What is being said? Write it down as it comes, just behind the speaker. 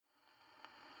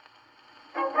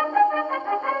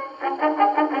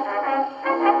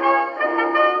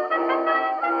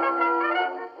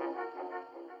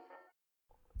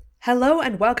Hello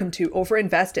and welcome to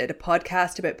Overinvested, a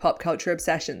podcast about pop culture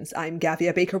obsessions. I'm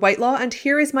Gavia Baker-Whitelaw and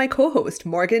here is my co-host,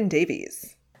 Morgan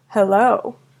Davies.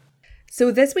 Hello. So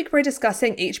this week we're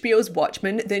discussing HBO's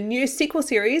Watchmen, the new sequel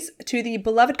series to the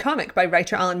beloved comic by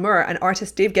writer Alan Moore and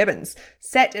artist Dave Gibbons.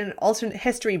 Set in an alternate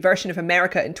history version of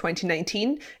America in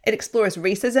 2019, it explores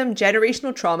racism,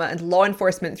 generational trauma and law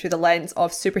enforcement through the lens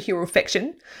of superhero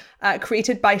fiction.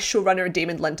 Created by showrunner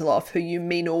Damon Lindelof, who you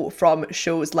may know from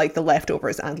shows like The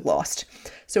Leftovers and Lost.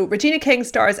 So Regina King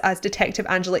stars as Detective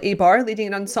Angela Abar, leading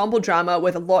an ensemble drama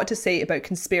with a lot to say about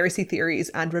conspiracy theories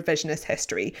and revisionist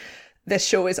history. This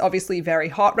show is obviously very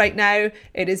hot right now.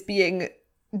 It is being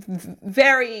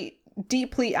very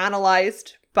deeply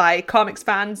analysed by comics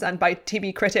fans and by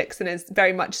TV critics and is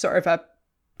very much sort of a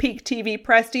peak TV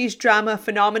prestige drama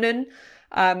phenomenon.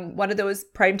 One of those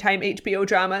primetime HBO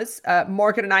dramas.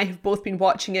 Morgan and I have both been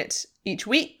watching it each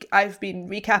week. I've been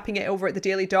recapping it over at the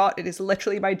Daily Dot. It is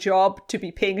literally my job to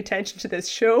be paying attention to this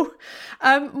show.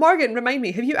 Morgan, remind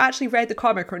me, have you actually read the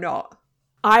comic or not?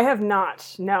 I have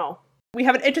not, no. We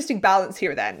have an interesting balance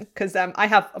here then, because I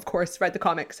have, of course, read the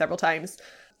comic several times.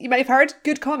 You might have heard,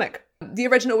 good comic. The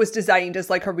original was designed as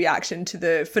like a reaction to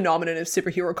the phenomenon of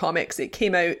superhero comics. It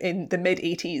came out in the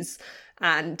mid-80s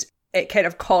and it kind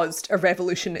of caused a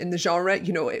revolution in the genre.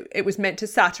 You know, it was meant to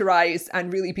satirize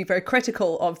and really be very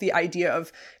critical of the idea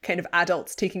of kind of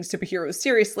adults taking superheroes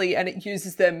seriously. And it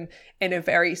uses them in a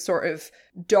very sort of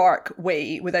dark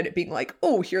way without it being like,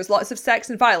 oh, here's lots of sex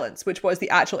and violence, which was the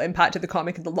actual impact of the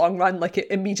comic in the long run. Like it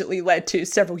immediately led to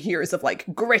several years of like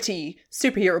gritty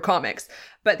superhero comics.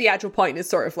 But the actual point is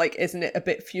sort of like, isn't it a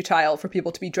bit futile for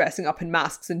people to be dressing up in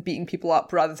masks and beating people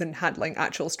up rather than handling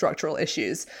actual structural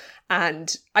issues?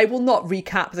 And I will not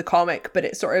recap the comic, but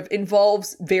it sort of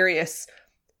involves various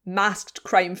masked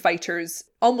crime fighters,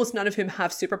 almost none of whom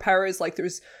have superpowers. Like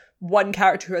there's one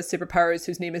character who has superpowers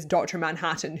whose name is Dr.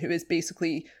 Manhattan, who is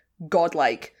basically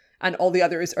godlike. And all the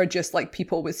others are just like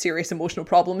people with serious emotional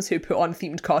problems who put on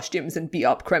themed costumes and beat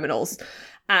up criminals.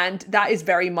 And that is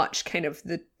very much kind of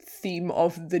the theme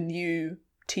of the new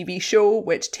TV show,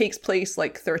 which takes place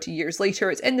like 30 years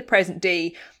later. It's in the present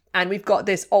day. And we've got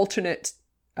this alternate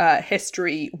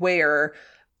history where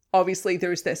obviously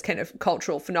there's this kind of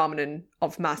cultural phenomenon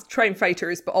of masked crime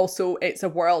fighters, but also it's a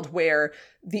world where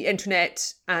the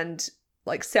internet and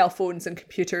like cell phones and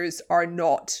computers are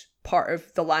not part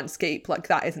of the landscape. Like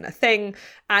that isn't a thing.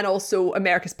 And also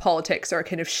America's politics are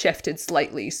kind of shifted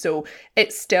slightly. So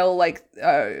it's still like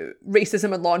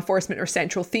racism and law enforcement are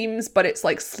central themes, but it's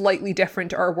like slightly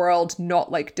different to our world,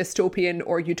 not like dystopian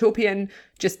or utopian,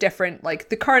 just different. Like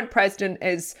the current president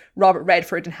is Robert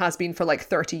Redford and has been for like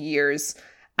 30 years.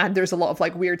 And there's a lot of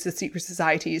like weird secret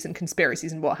societies and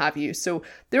conspiracies and what have you. So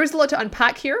there is a lot to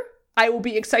unpack here. I will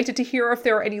be excited to hear if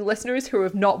there are any listeners who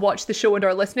have not watched the show and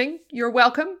are listening. You're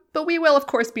welcome. But we will, of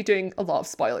course, be doing a lot of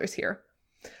spoilers here.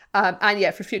 And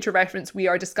yeah, for future reference, we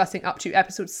are discussing up to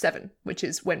episode 7, which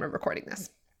is when we're recording this.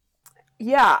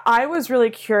 Yeah, I was really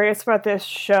curious about this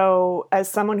show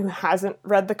as someone who hasn't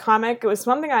read the comic. It was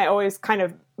something I always kind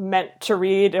of meant to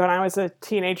read when I was a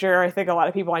teenager. I think a lot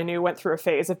of people I knew went through a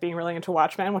phase of being really into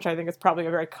Watchmen, which I think is probably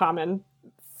a very common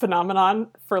phenomenon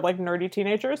for like nerdy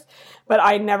teenagers, but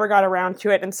I never got around to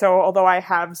it. And so although I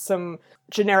have some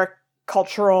generic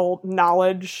cultural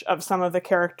knowledge of some of the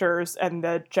characters and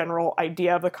the general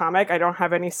idea of the comic, I don't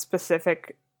have any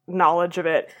specific knowledge of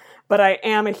it, but I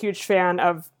am a huge fan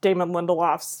of Damon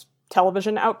Lindelof's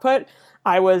television output.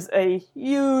 I was a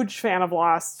huge fan of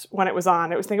Lost when it was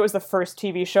on. I think it was the first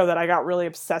TV show that I got really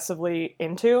obsessively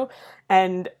into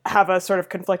and have a sort of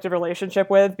conflicted relationship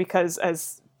with because,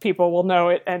 as people will know,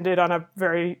 it ended on a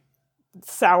very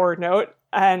sour note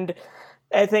and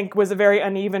I think was a very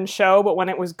uneven show, but when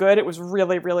it was good, it was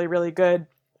really, really, really good.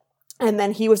 And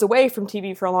then he was away from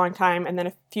TV for a long time and then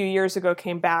a few years ago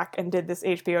came back and did this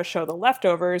HBO show, The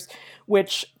Leftovers,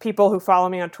 which people who follow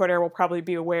me on Twitter will probably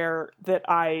be aware that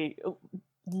I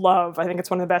love. I think it's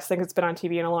one of the best things that's been on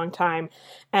TV in a long time.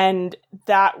 And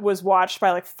that was watched by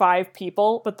like 5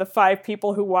 people, but the 5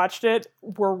 people who watched it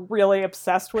were really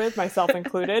obsessed with, myself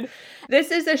included. This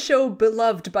is a show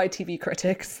beloved by TV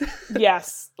critics.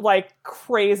 Yes, like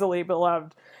crazily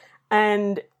beloved.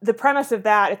 And the premise of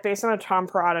that is based on a Tom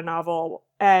Perrotta novel.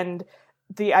 And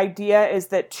the idea is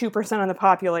that 2% of the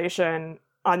population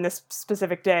on this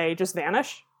specific day just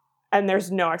vanish. And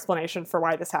there's no explanation for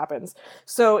why this happens.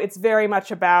 So it's very much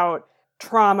about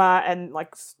trauma and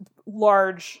like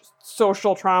large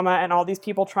social trauma and all these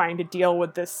people trying to deal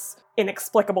with this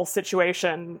inexplicable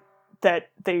situation that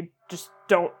they just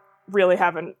don't really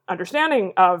have an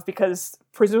understanding of because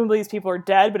presumably these people are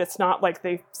dead, but it's not like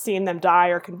they've seen them die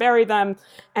or can bury them.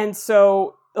 And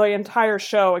so the entire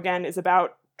show, again, is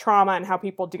about trauma and how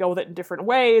people deal with it in different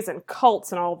ways and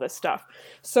cults and all of this stuff.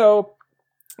 So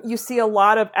you see a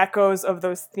lot of echoes of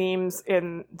those themes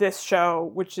in this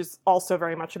show, which is also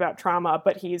very much about trauma,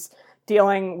 but he's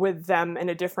dealing with them in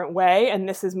a different way. And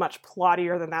this is much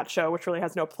plottier than that show, which really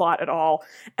has no plot at all.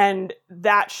 And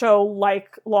that show,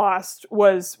 like Lost,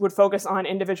 would focus on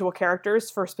individual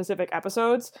characters for specific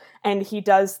episodes. And he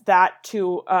does that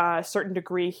to a certain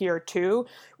degree here too.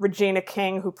 Regina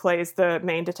King, who plays the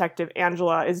main detective,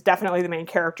 Angela, is definitely the main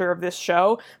character of this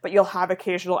show, but you'll have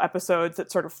occasional episodes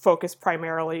that sort of focus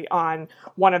primarily on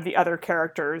one of the other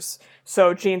characters.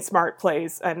 So Jean Smart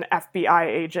plays an FBI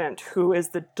agent who is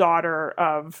the daughter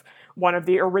of one of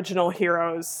the original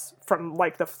heroes from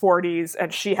like the 40s,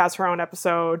 and she has her own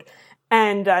episode.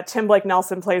 And Tim Blake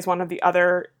Nelson plays one of the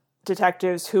other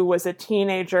detectives who was a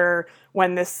teenager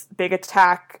when this big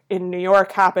attack in New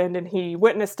York happened, and he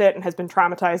witnessed it and has been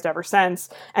traumatized ever since.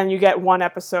 And you get one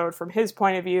episode from his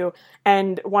point of view.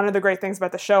 And one of the great things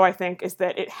about the show, I think, is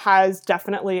that it has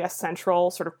definitely a central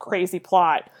sort of crazy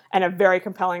plot and a very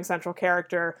compelling central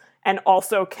character, and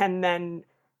also can then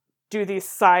do these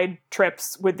side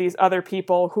trips with these other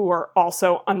people who are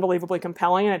also unbelievably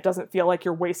compelling, and it doesn't feel like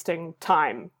you're wasting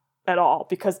time at all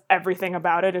because everything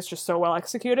about it is just so well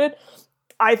executed.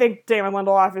 I think Damon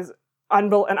Lindelof is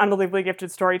an unbelievably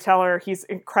gifted storyteller. He's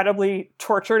incredibly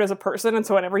tortured as a person, and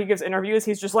so whenever he gives interviews,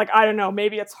 he's just like, I don't know,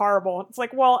 maybe it's horrible. It's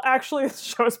like, well, actually, this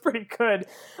show is pretty good.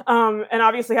 And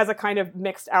obviously has a kind of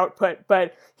mixed output,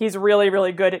 but he's really,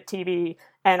 really good at TV,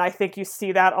 and I think you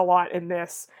see that a lot in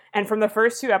this. And from the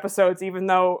first two episodes, even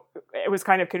though it was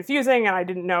kind of confusing and I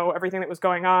didn't know everything that was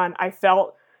going on, I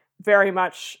felt very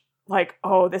much like,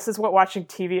 oh, this is what watching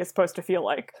TV is supposed to feel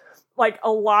like. Like,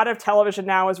 a lot of television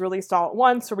now is released all at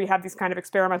once, or we have these kind of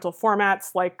experimental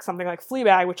formats, like something like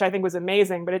Fleabag, which I think was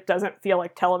amazing, but it doesn't feel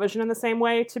like television in the same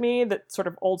way to me that sort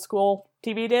of old school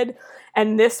TV did.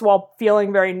 And this, while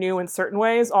feeling very new in certain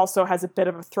ways, also has a bit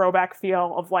of a throwback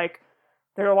feel of like,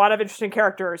 there are a lot of interesting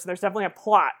characters, and there's definitely a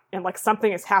plot, and like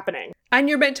something is happening. And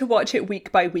you're meant to watch it week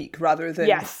by week rather than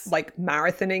like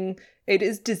marathoning. It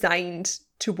is designed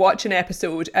to watch an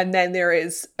episode, and then there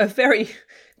is a very,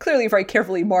 clearly very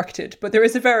carefully marketed, but there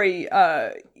is a very,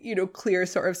 clear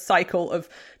sort of cycle of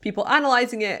people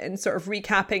analysing it and sort of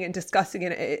recapping and discussing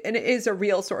it. And it is a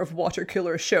real sort of water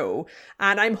cooler show.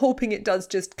 And I'm hoping it does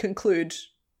just conclude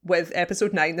with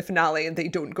episode 9, the finale, and they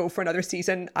don't go for another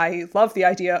season. I love the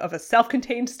idea of a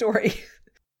self-contained story.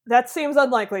 That seems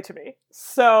unlikely to me.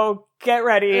 So get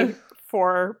ready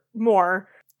for more.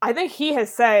 I think he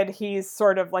has said he's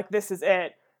sort of like, this is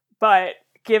it. But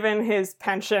given his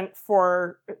penchant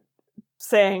for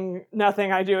saying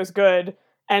nothing I do is good,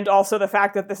 and also the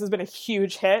fact that this has been a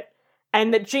huge hit,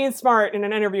 and that Jean Smart in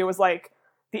an interview was like,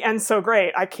 the end's so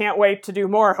great, I can't wait to do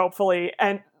more, hopefully.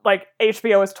 And like,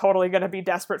 HBO is totally going to be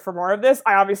desperate for more of this.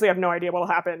 I obviously have no idea what'll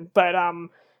happen, but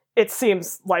it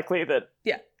seems likely that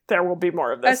there will be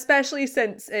more of this. Especially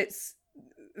since it's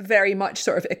very much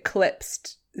sort of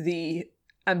eclipsed the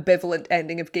ambivalent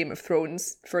ending of Game of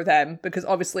Thrones for them, because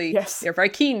obviously they're very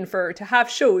keen to have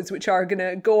shows which are going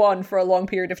to go on for a long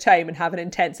period of time and have an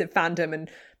intensive fandom, and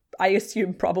I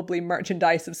assume probably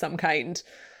merchandise of some kind.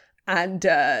 And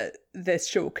this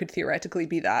show could theoretically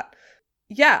be that.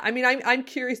 Yeah, I mean, I'm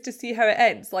curious to see how it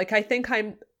ends. Like, I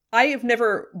have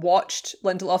never watched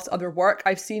Lindelof's other work.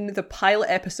 I've seen the pilot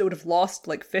episode of Lost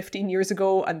like 15 years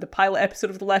ago, and the pilot episode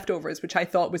of The Leftovers, which I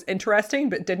thought was interesting,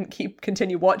 but didn't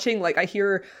continue watching. Like, I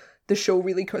hear the show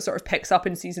really sort of picks up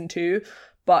in season 2,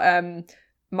 but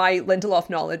my Lindelof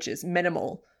knowledge is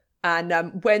minimal.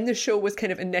 And when the show was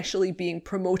kind of initially being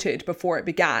promoted before it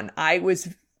began, I was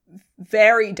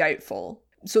very doubtful.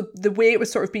 So the way it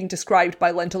was sort of being described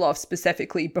by Lindelof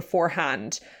specifically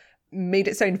beforehand made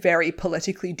it sound very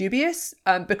politically dubious,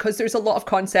 because there's a lot of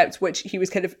concepts which he was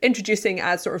kind of introducing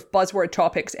as sort of buzzword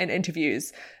topics in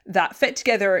interviews that fit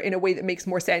together in a way that makes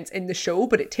more sense in the show,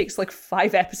 but it takes like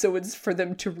 5 episodes for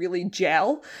them to really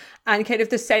gel. And kind of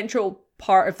the central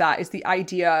part of that is the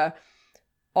idea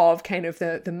of kind of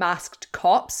the masked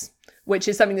cops, which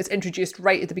is something that's introduced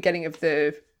right at the beginning of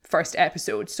the first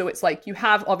episode. So it's like, you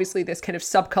have obviously this kind of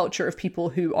subculture of people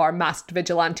who are masked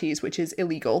vigilantes, which is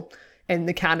illegal in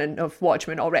the canon of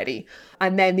Watchmen already.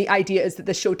 And then the idea is that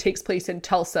the show takes place in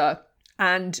Tulsa,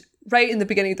 and right in the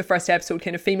beginning of the first episode,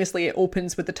 kind of famously, it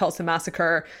opens with the Tulsa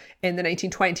massacre in the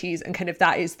 1920s, and kind of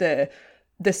that is the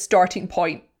starting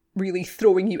point really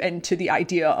throwing you into the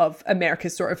idea of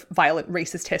America's sort of violent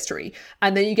racist history.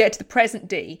 And then you get to the present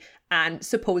day and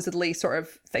supposedly sort of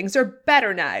things are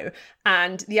better now.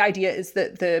 And the idea is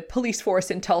that the police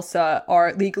force in Tulsa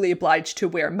are legally obliged to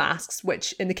wear masks,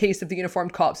 which in the case of the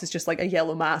uniformed cops is just like a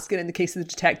yellow mask. And in the case of the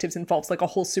detectives involves like a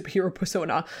whole superhero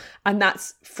persona. And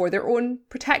that's for their own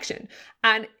protection.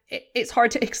 And it's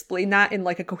hard to explain that in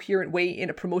like a coherent way in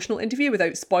a promotional interview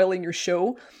without spoiling your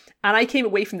show. And I came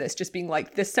away from this just being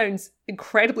like, this sounds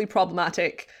incredibly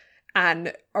problematic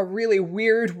and a really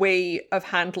weird way of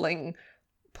handling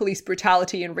police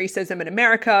brutality and racism in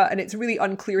America. And it's really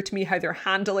unclear to me how they're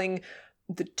handling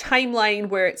the timeline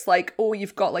where it's like, oh,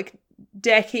 you've got like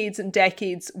decades and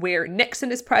decades where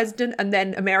Nixon is president, and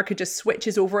then America just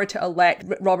switches over to elect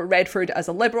Robert Redford as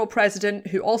a liberal president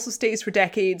who also stays for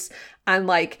decades. And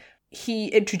like, he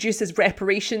introduces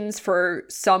reparations for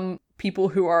some people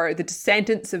who are the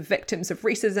descendants of victims of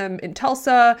racism in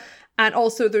Tulsa. And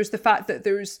also there's the fact that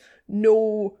there's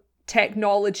no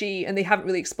technology, and they haven't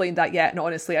really explained that yet. And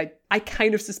honestly, I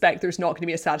kind of suspect there's not going to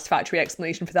be a satisfactory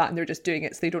explanation for that, and they're just doing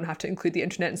it so they don't have to include the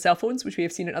internet and cell phones, which we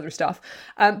have seen in other stuff.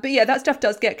 But yeah, that stuff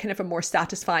does get kind of a more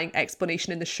satisfying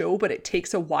explanation in the show, but it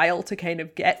takes a while to kind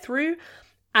of get through.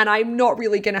 And I'm not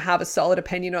really going to have a solid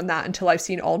opinion on that until I've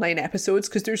seen all 9 episodes,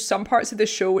 because there's some parts of the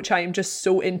show which I am just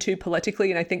so into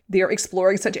politically, and I think they're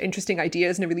exploring such interesting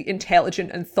ideas in a really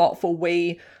intelligent and thoughtful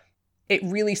way. It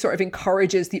really sort of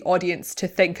encourages the audience to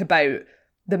think about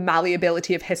the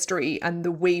malleability of history and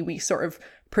the way we sort of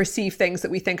perceive things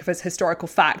that we think of as historical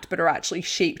fact, but are actually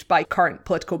shaped by current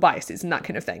political biases and that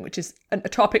kind of thing, which is a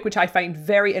topic which I find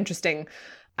very interesting.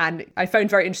 And I found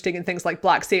very interesting in things like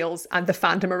Black Sails and the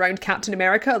fandom around Captain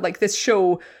America. Like, this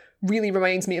show really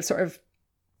reminds me of sort of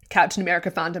Captain America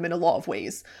fandom in a lot of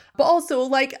ways. But also,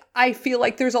 like, I feel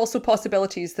like there's also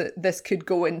possibilities that this could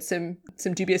go in some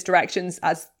dubious directions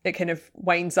as it kind of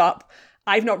winds up.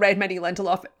 I've not read many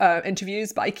Lindelof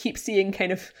interviews, but I keep seeing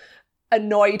kind of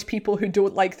annoyed people who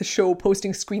don't like the show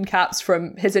posting screen caps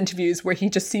from his interviews where he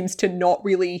just seems to not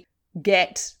really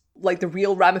get like the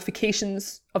real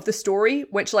ramifications of the story,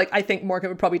 which like I think Morgan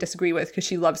would probably disagree with because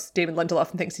she loves Damon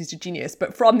Lindelof and thinks he's a genius.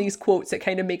 But from these quotes, it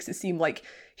kind of makes it seem like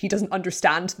he doesn't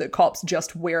understand that cops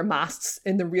just wear masks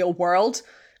in the real world,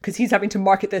 because he's having to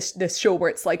market this show where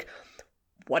it's like,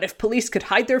 what if police could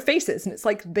hide their faces? And it's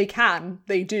like, they can,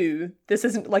 they do. This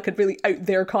isn't like a really out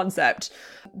there concept.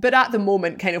 But at the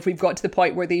moment, kind of, we've got to the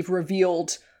point where they've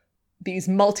revealed these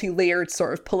multi-layered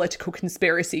sort of political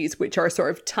conspiracies, which are sort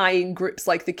of tying groups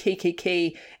like the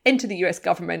KKK into the US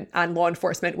government and law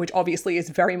enforcement, which obviously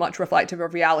is very much reflective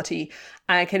of reality,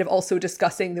 and kind of also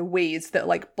discussing the ways that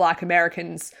like Black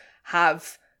Americans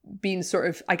have been sort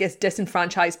of, I guess,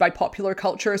 disenfranchised by popular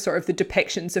culture. Sort of the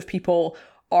depictions of people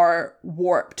are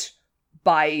warped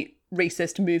by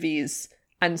racist movies,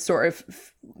 and sort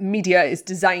of media is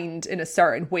designed in a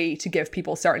certain way to give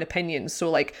people certain opinions. So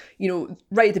like, you know,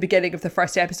 right at the beginning of the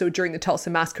first episode during the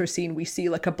Tulsa Massacre scene, we see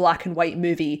like a black and white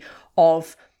movie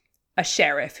of a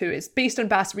sheriff who is based on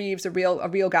Bass Reeves, a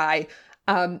real guy.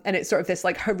 And it's sort of this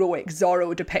like heroic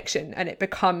Zorro depiction, and it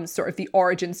becomes sort of the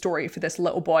origin story for this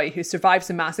little boy who survives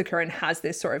the massacre and has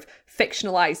this sort of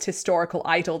fictionalized historical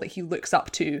idol that he looks up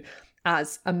to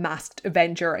as a masked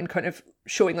avenger, and kind of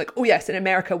showing like, oh yes, in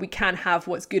America we can have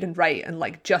what's good and right, and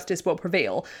like justice will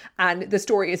prevail. And the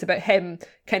story is about him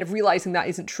kind of realizing that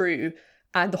isn't true.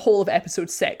 And the whole of episode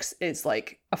 6 is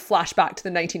like a flashback to the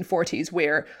 1940s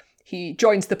where he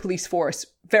joins the police force,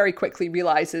 very quickly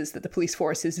realizes that the police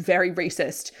force is very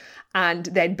racist, and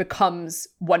then becomes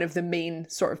one of the main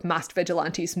sort of masked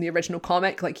vigilantes from the original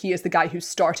comic. Like, he is the guy who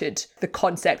started the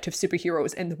concept of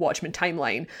superheroes in the Watchmen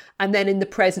timeline. And then in the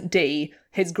present day,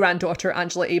 his granddaughter,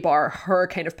 Angela Abar, her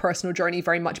kind of personal journey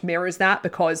very much mirrors that,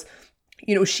 because,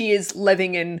 you know, she is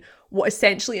living in what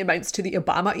essentially amounts to the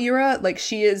Obama era. Like,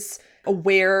 she is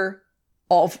aware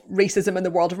of racism in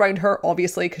the world around her,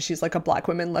 obviously, because she's like a Black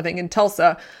woman living in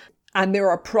Tulsa. And there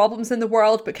are problems in the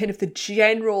world, but kind of the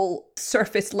general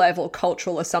surface level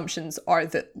cultural assumptions are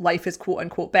that life is quote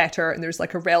unquote better, and there's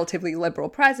like a relatively liberal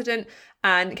president,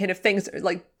 and kind of things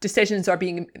like decisions are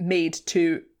being made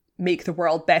to make the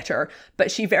world better.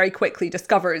 But she very quickly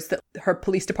discovers that her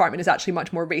police department is actually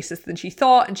much more racist than she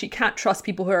thought, and she can't trust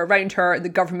people who are around her, and the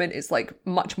government is like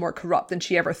much more corrupt than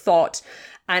she ever thought.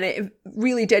 And it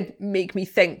really did make me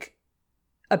think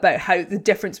about how the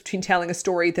difference between telling a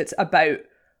story that's about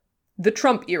the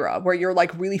Trump era, where you're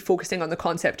like really focusing on the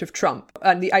concept of Trump,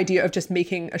 and the idea of just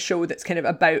making a show that's kind of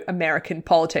about American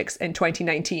politics in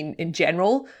 2019 in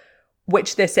general,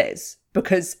 which this is,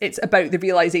 because it's about the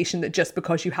realization that just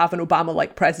because you have an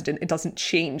Obama-like president, it doesn't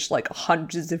change like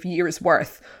hundreds of years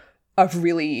worth of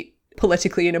really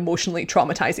politically and emotionally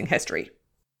traumatizing history.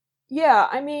 Yeah,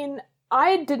 I mean,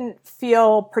 I didn't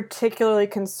feel particularly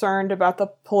concerned about the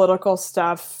political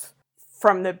stuff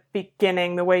from the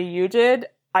beginning the way you did.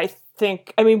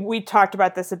 We talked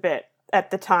about this a bit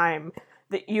at the time,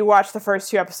 that you watched the first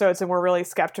 2 episodes and were really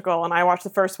skeptical, and I watched the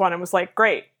first one and was like,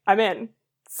 great, I'm in.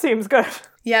 Seems good.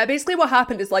 Yeah, basically what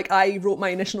happened is, like, I wrote my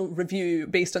initial review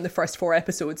based on the first 4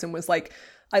 episodes and was like,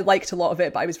 I liked a lot of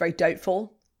it, but I was very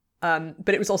doubtful. But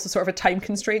it was also sort of a time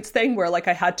constraints thing where, like,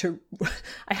 I had to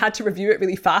review it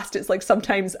really fast. It's like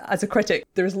sometimes as a critic,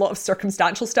 there's a lot of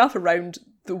circumstantial stuff around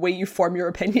the way you form your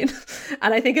opinion.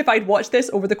 And I think if I'd watched this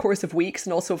over the course of weeks,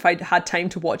 and also if I'd had time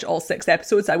to watch all 6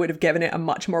 episodes, I would have given it a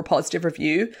much more positive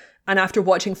review. And after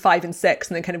watching 5 and 6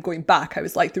 and then kind of going back, I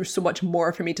was like, there's so much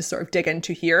more for me to sort of dig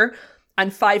into here.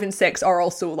 And 5 and 6 are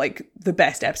also like the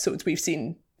best episodes we've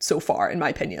seen so far, in my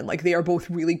opinion. Like, they are both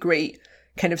really great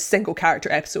kind of single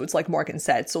character episodes, like Morgan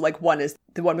said. So like, one is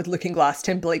the one with Looking Glass,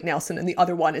 Tim Blake Nelson, and the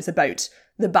other one is about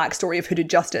the backstory of Hooded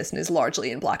Justice and is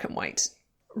largely in black and white.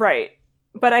 Right.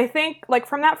 But I think, like,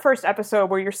 from that first episode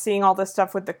where you're seeing all this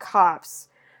stuff with the cops,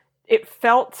 it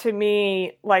felt to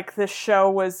me like the show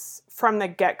was, from the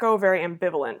get-go, very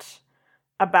ambivalent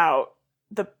about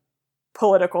the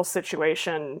political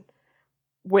situation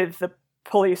with the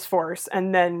police force,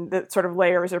 and then the sort of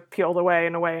layers are peeled away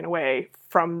and away and away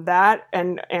from that,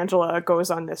 and Angela goes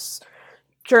on this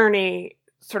journey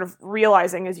sort of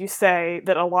realizing, as you say,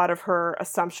 that a lot of her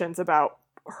assumptions about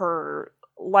her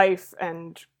life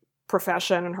and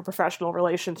profession and her professional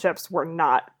relationships were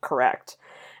not correct.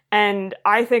 And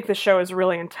I think the show is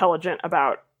really intelligent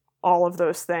about all of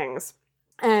those things.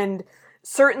 And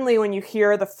certainly when you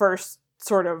hear the first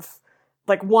sort of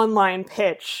like one-line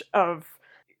pitch of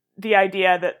the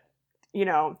idea that, you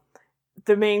know,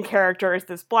 the main character is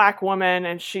this black woman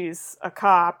and she's a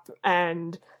cop,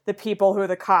 and the people who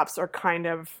the cops are kind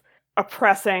of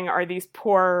oppressing are these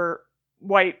poor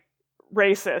white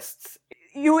racists,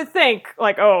 you would think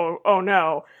like, oh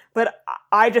no. But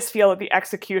I just feel that the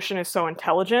execution is so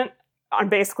intelligent on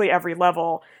basically every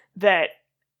level that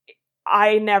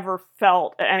I never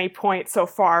felt at any point so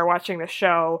far watching the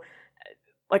show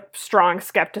like strong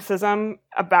skepticism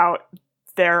about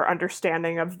their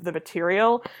understanding of the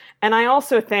material. And I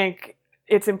also think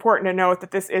it's important to note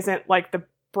that this isn't like the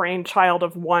brainchild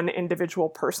of one individual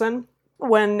person.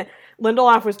 When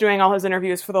Lindelof was doing all his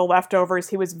interviews for The Leftovers,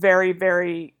 he was very,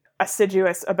 very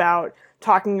assiduous about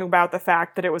talking about the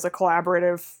fact that it was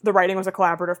the writing was a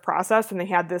collaborative process, and they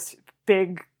had this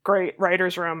big, great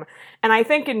writer's room. And I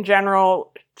think in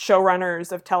general,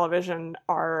 showrunners of television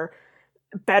are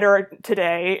better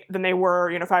today than they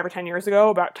were, 5 or 10 years ago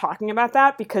about talking about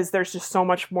that, because there's just so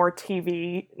much more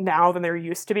TV now than there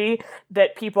used to be,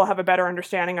 that people have a better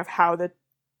understanding of how the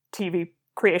TV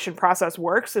creation process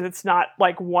works. And it's not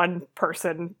like one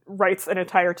person writes an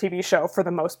entire TV show for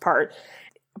the most part.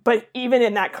 But even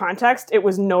in that context, it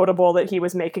was notable that he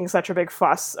was making such a big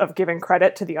fuss of giving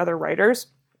credit to the other writers.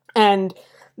 And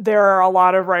there are a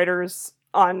lot of writers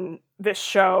on this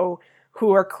show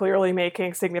who are clearly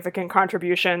making significant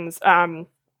contributions.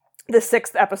 The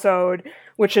 6th episode,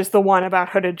 which is the one about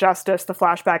Hooded Justice, the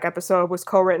flashback episode, was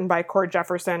co-written by Cord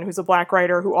Jefferson, who's a black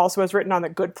writer who also has written on The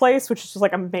Good Place, which is just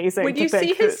like amazing. When you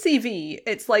see his CV,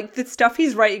 it's like the stuff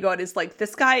he's writing on is like,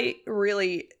 this guy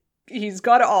really, he's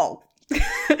got it all.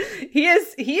 He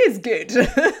is good.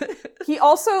 He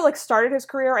also like started his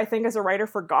career, I think, as a writer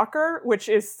for Gawker, which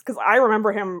is, because I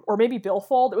remember him, or maybe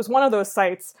Billfold. It was one of those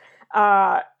sites.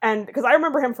 And because I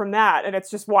remember him from that, and it's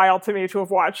just wild to me to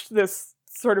have watched this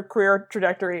sort of career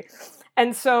trajectory.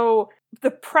 And so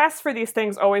the press for these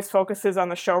things always focuses on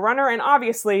the showrunner. And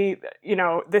obviously,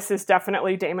 this is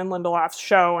definitely Damon Lindelof's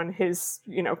show and his,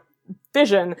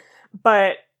 vision.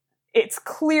 But it's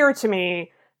clear to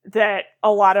me that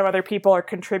a lot of other people are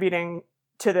contributing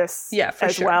to this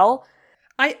as well.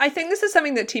 I think this is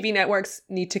something that TV networks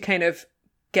need to kind of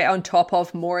get on top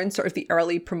of more in sort of the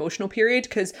early promotional period,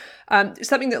 because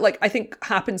something that like I think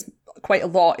happens quite a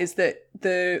lot is that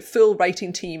the full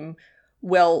writing team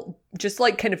will just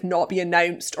like kind of not be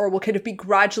announced, or will kind of be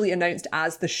gradually announced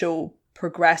as the show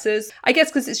progresses. I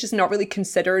guess because it's just not really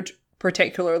considered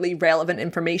particularly relevant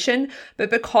information,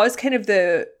 but because kind of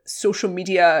the social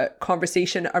media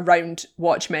conversation around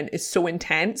Watchmen is so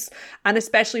intense, and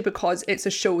especially because it's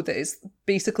a show that is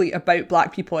basically about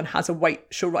black people and has a white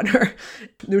showrunner,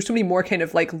 there's so many more kind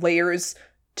of like layers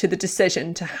to the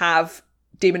decision to have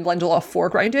Damon Lindelof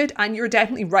foregrounded. And you're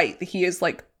definitely right that he is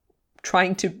like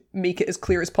trying to make it as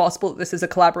clear as possible that this is a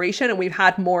collaboration, and we've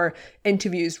had more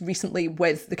interviews recently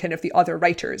with the kind of the other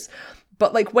writers.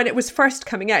 But like when it was first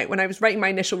coming out, when I was writing my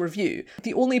initial review,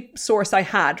 the only source I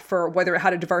had for whether it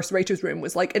had a diverse writer's room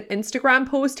was like an Instagram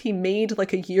post he made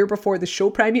like a year before the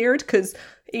show premiered, because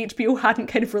HBO hadn't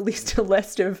kind of released a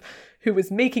list of who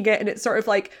was making it. And it's sort of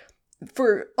like,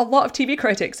 for a lot of TV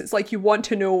critics, it's like you want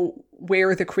to know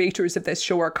where the creators of this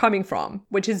show are coming from,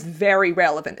 which is very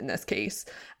relevant in this case.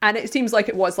 And it seems like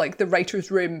it was like the writer's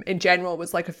room in general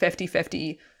was like a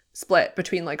 50-50 split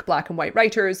between like black and white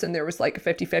writers, and there was like a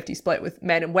 50-50 split with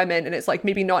men and women, and it's like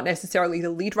maybe not necessarily the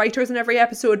lead writers in every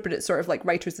episode, but it's sort of like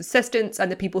writers' assistants and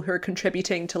the people who are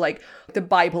contributing to like the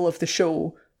Bible of the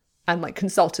show and like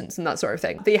consultants and that sort of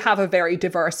thing. They have a very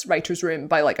diverse writer's room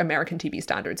by like American TV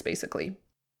standards, basically.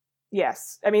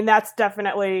 Yes. I mean, that's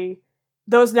definitely,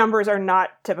 those numbers are not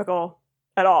typical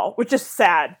at all, which is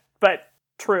sad, but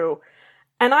true.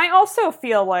 And I also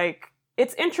feel like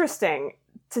it's interesting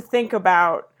to think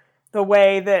about the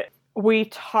way that we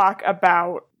talk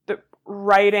about the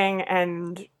writing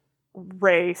and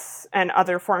race and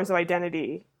other forms of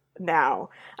identity now.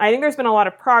 I think there's been a lot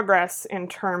of progress in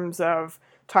terms of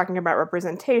talking about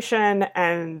representation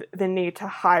and the need to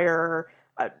hire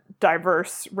a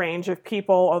diverse range of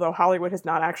people, although Hollywood has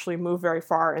not actually moved very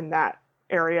far in that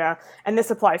area. And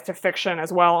this applies to fiction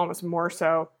as well, almost more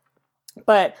so.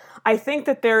 But I think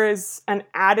that there is an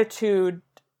attitude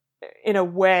in a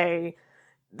way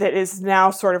that is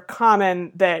now sort of common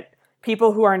that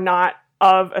people who are not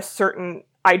of a certain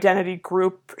identity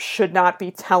group should not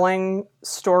be telling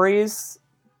stories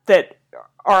that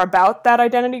are about that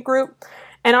identity group.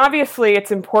 And obviously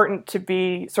it's important to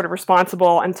be sort of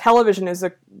responsible, and television is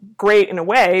great in a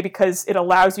way because it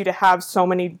allows you to have so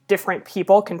many different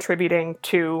people contributing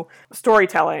to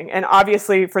storytelling. And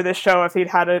obviously for this show, if he'd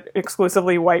had an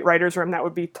exclusively white writer's room, that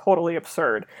would be totally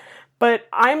absurd. But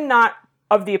I'm not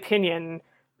of the opinion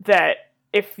that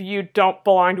if you don't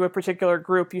belong to a particular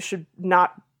group, you should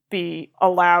not be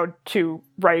allowed to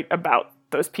write about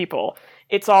those people.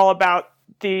 It's all about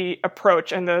the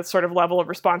approach and the sort of level of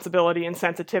responsibility and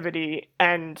sensitivity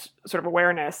and sort of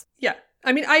awareness. Yeah.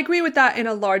 I mean, I agree with that in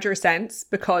a larger sense,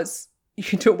 because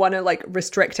you don't want to like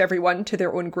restrict everyone to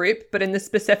their own group. But in the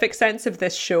specific sense of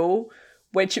this show,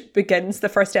 which begins the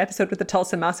first episode with the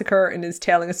Tulsa Massacre and is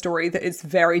telling a story that is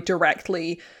very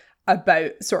directly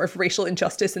about sort of racial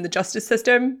injustice in the justice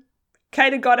system,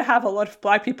 kind of got to have a lot of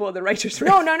black people in the writers'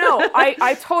 room. No.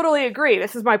 I totally agree.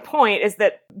 This is my point, is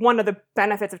that one of the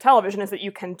benefits of television is that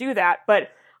you can do that. But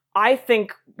I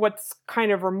think what's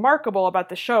kind of remarkable about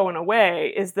the show in a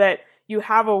way is that you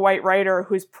have a white writer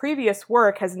whose previous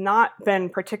work has not been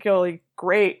particularly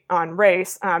great on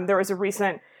race. There was a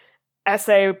recent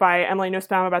essay by Emily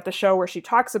Nussbaum about the show where she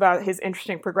talks about his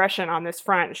interesting progression on this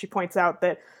front. She points out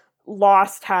that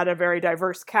Lost had a very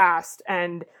diverse cast,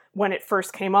 and when it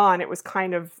first came on, it was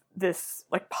kind of this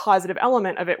like positive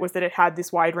element of it was that it had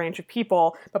this wide range of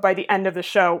people, but by the end of the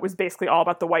show, it was basically all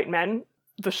about the white men.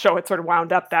 The show had sort of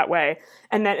wound up that way.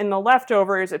 And then in The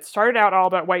Leftovers, it started out all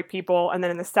about white people, and then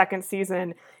in the second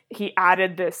season, he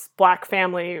added this black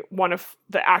family. One of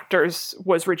the actors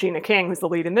was Regina King, who's the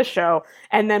lead in this show.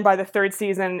 And then by the third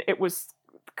season, it was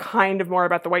kind of more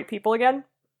about the white people again.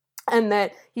 And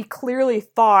that he clearly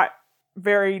thought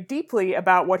very deeply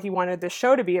about what he wanted this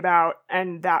show to be about,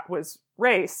 and that was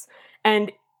race.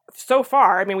 And so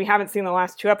far, I mean, we haven't seen the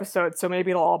last 2 episodes, so maybe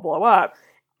it'll all blow up.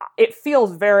 It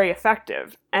feels very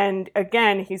effective. And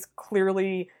again, he's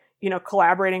clearly,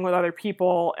 collaborating with other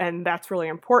people, and that's really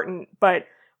important. But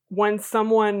when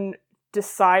someone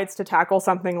decides to tackle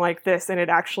something like this and it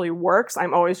actually works,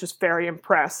 I'm always just very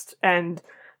impressed, and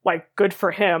like, good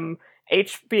for him.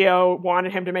 HBO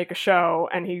wanted him to make a show,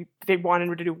 and they wanted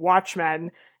him to do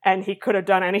Watchmen, and he could have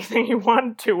done anything he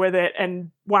wanted to with it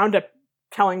and wound up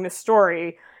telling this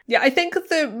story. Yeah, I think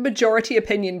the majority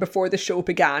opinion before the show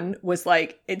began was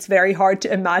like, it's very hard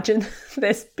to imagine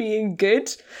this being good.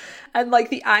 And like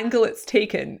the angle it's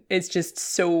taken is just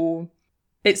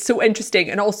it's so interesting.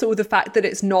 And also the fact that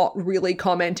it's not really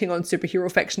commenting on superhero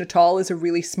fiction at all is a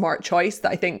really smart choice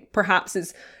that I think perhaps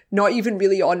is not even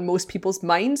really on most people's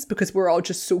minds, because we're all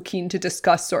just so keen to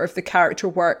discuss sort of the character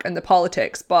work and the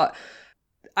politics. But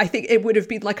I think it would have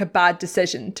been like a bad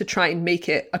decision to try and make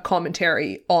it a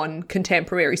commentary on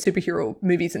contemporary superhero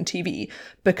movies and TV,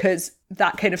 because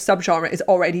that kind of subgenre is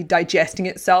already digesting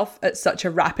itself at such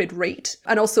a rapid rate.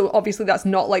 And also, obviously, that's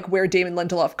not like where Damon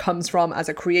Lindelof comes from as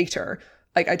a creator.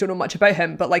 Like, I don't know much about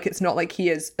him, but like, it's not like he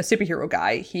is a superhero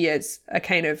guy. He is a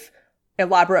kind of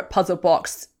elaborate puzzle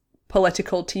box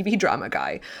political TV drama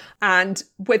guy. And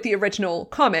with the original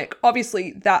comic,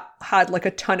 obviously that had like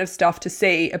a ton of stuff to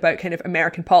say about kind of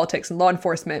American politics and law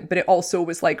enforcement, but it also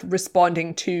was like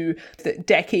responding to the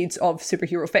decades of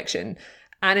superhero fiction.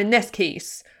 And in this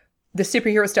case, the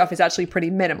superhero stuff is actually pretty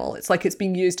minimal. It's like it's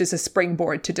being used as a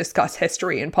springboard to discuss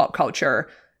history and pop culture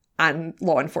and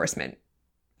law enforcement.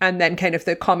 And then kind of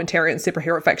the commentary on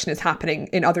superhero fiction is happening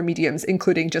in other mediums,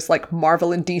 including just like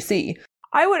Marvel and DC.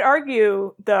 I would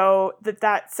argue, though,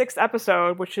 that sixth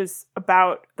episode, which is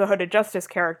about the Hooded Justice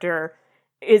character,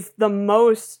 is the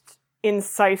most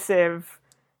incisive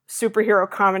superhero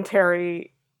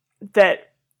commentary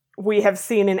that we have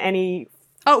seen in any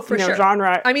sure.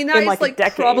 genre. I mean, that is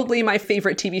like probably my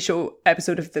favorite TV show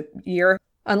episode of the year.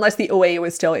 Unless the OA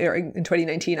was still airing in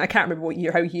 2019. I can't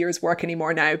remember how years work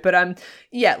anymore now. But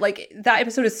yeah, like that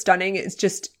episode is stunning.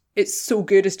 It's so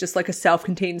good. It's just like a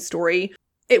self-contained story.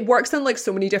 It works on like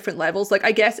so many different levels. Like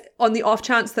I guess on the off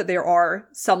chance that there are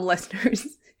some listeners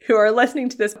who are listening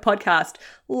to this podcast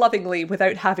lovingly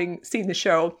without having seen the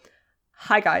show.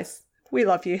 Hi guys, we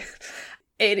love you.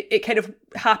 It kind of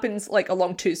happens like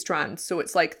along two strands. So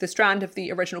it's like the strand of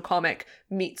the original comic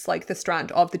meets like the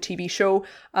strand of the TV show.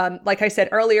 Like I said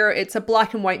earlier, it's a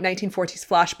black and white 1940s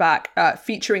flashback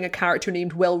featuring a character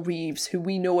named Will Reeves, who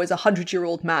we know is a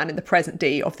 100-year-old man in the present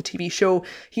day of the TV show.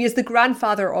 He is the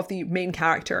grandfather of the main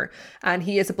character, and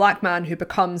he is a black man who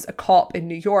becomes a cop in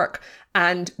New York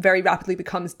and very rapidly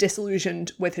becomes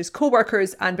disillusioned with his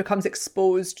co-workers and becomes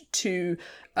exposed to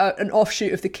an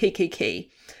offshoot of the KKK.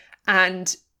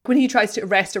 And when he tries to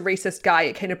arrest a racist guy,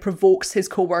 it kind of provokes his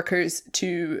co-workers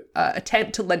to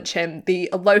attempt to lynch him. They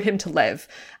allow him to live,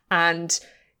 and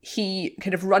he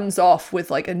kind of runs off with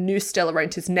like a noose still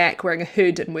around his neck, wearing a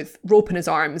hood and with rope in his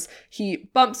arms. He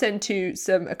bumps into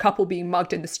a couple being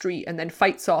mugged in the street and then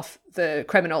fights off the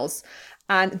criminals.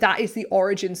 And that is the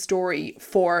origin story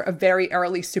for a very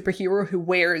early superhero who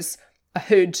wears a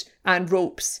hood and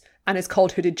ropes and is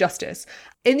called Hooded Justice.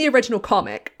 In the original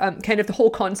comic, kind of the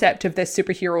whole concept of this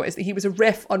superhero is that he was a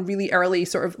riff on really early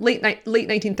sort of late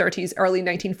 1930s, early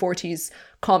 1940s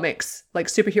comics, like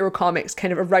superhero comics,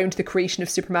 kind of around the creation of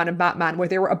Superman and Batman, where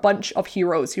there were a bunch of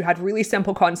heroes who had really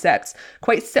simple concepts,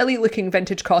 quite silly looking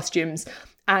vintage costumes,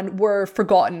 and were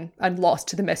forgotten and lost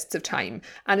to the mists of time.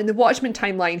 And in the Watchmen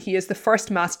timeline, he is the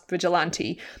first masked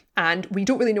vigilante, and we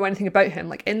don't really know anything about him.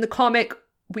 Like in the comic,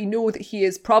 we know that he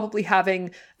is probably having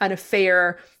an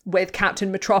affair with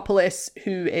Captain Metropolis,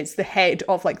 who is the head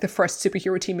of like the first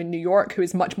superhero team in New York, who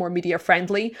is much more media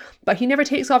friendly, but he never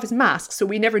takes off his mask. So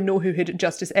we never know who Hooded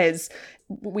Justice is.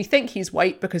 We think he's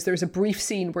white because there's a brief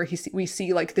scene where we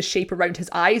see like the shape around his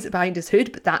eyes behind his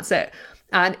hood, but that's it.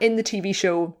 And in the TV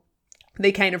show,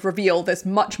 they kind of reveal this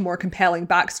much more compelling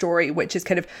backstory, which is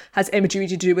kind of has imagery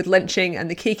to do with lynching and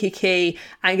the KKK,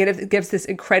 and it gives this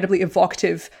incredibly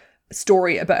evocative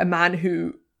story about a man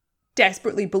who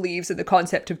desperately believes in the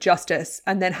concept of justice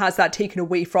and then has that taken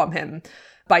away from him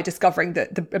by discovering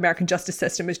that the American justice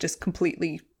system is just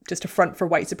completely just a front for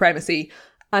white supremacy.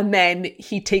 And then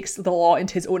he takes the law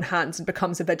into his own hands and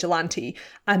becomes a vigilante.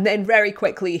 And then very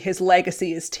quickly, his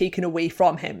legacy is taken away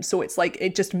from him. So it's like,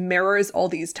 it just mirrors all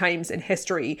these times in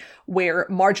history where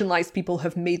marginalized people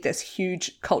have made this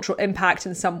huge cultural impact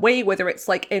in some way, whether it's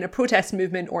like in a protest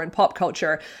movement or in pop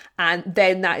culture. And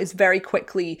then that is very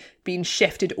quickly being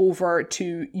shifted over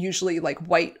to usually like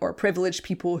white or privileged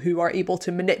people who are able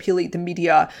to manipulate the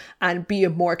media and be a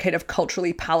more kind of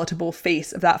culturally palatable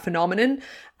face of that phenomenon.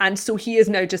 And so he is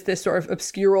now just this sort of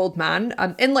obscure old man.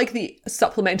 In like the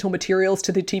supplemental materials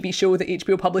to the TV show that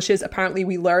HBO publishes, apparently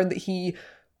we learn that he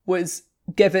was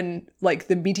given like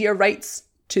the media rights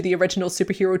to the original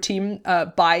superhero team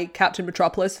by Captain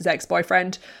Metropolis, his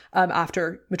ex-boyfriend,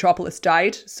 after Metropolis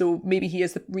died. So maybe he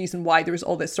is the reason why there's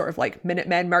all this sort of like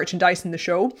Minutemen merchandise in the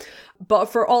show. But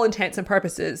for all intents and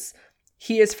purposes,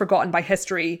 he is forgotten by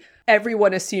history.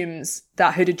 Everyone assumes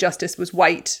that Hooded Justice was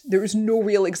white. There is no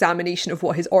real examination of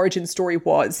what his origin story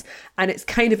was. And it's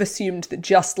kind of assumed that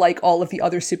just like all of the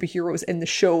other superheroes in the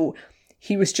show,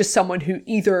 he was just someone who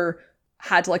either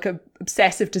had like a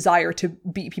obsessive desire to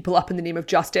beat people up in the name of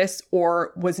justice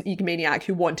or was an egomaniac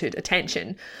who wanted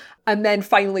attention. And then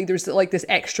finally, there's like this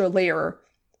extra layer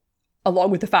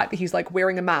along with the fact that he's like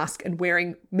wearing a mask and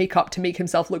wearing makeup to make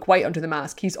himself look white under the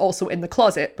mask. He's also in the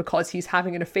closet because he's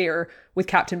having an affair with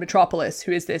Captain Metropolis,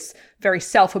 who is this very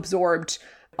self-absorbed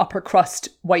upper crust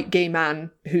white gay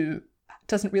man who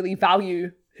doesn't really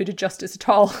value Hooded Justice at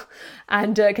all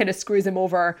and kind of screws him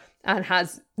over and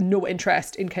has no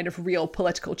interest in kind of real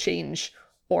political change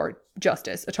or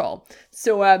justice at all.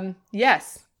 So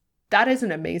yes, that is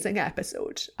an amazing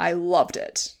episode. I loved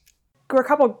it. were a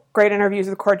couple great interviews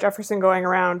with Cord Jefferson going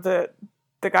around, the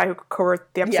guy who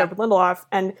co-wrote the episode with Lindelof,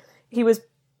 and he was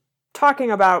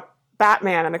talking about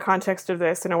Batman in the context of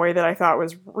this in a way that I thought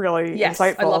was really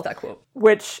insightful. I love that quote.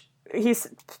 Which he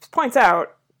points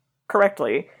out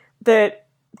correctly that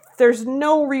there's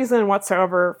no reason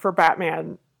whatsoever for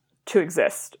Batman to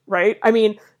exist, right? I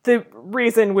mean, the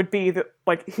reason would be that,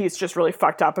 like, he's just really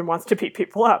fucked up and wants to beat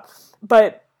people up.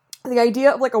 But the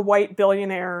idea of, like, a white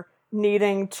billionaire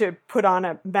needing to put on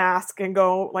a mask and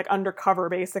go, like, undercover,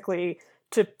 basically,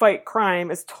 to fight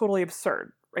crime is totally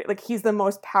absurd, right? Like, he's the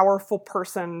most powerful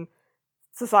person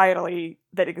societally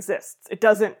that exists. It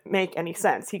doesn't make any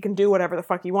sense. He can do whatever the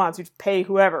fuck he wants. You just pay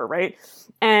whoever, right?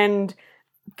 And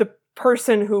the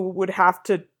person who would have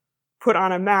to put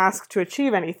on a mask to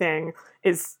achieve anything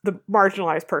is the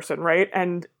marginalized person, right?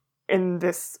 And in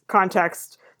this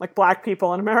context, like, Black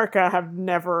people in America have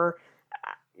never,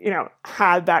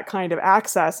 had that kind of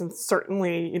access. And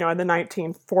certainly, in the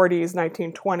 1940s,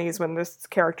 1920s, when this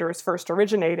character is first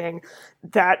originating,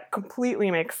 that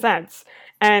completely makes sense.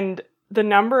 And the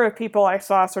number of people I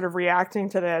saw sort of reacting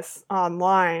to this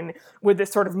online with this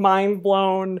sort of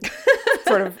mind-blown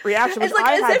sort of reaction, which it's like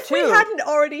I as had if too. we hadn't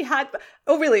already had...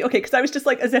 Oh, really? Okay, because I was just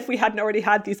like, as if we hadn't already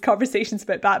had these conversations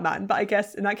about Batman, but I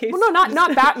guess in that case... Well, no,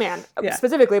 not Batman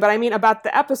specifically, but I mean about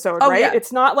the episode, right? Yeah.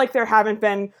 It's not like there haven't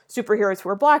been superheroes who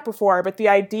were Black before, but the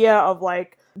idea of,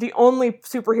 like, the only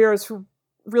superheroes who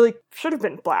really should have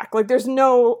been Black. Like, there's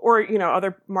no... Or,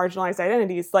 other marginalized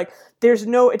identities. Like, there's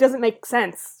no... It doesn't make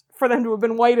sense for them to have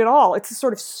been white at all. It's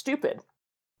sort of stupid.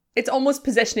 It's almost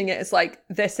positioning it as like,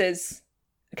 this is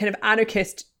a kind of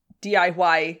anarchist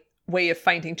DIY way of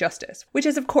finding justice, which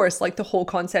is, of course, like the whole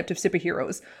concept of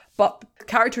superheroes. But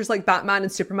characters like Batman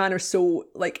and Superman are so,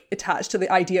 like, attached to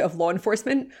the idea of law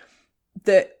enforcement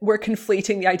that we're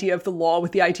conflating the idea of the law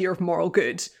with the idea of moral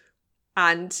good.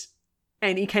 And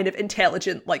any kind of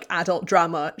intelligent, like, adult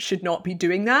drama should not be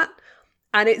doing that.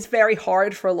 And it's very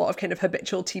hard for a lot of kind of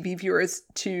habitual TV viewers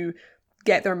to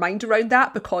get their mind around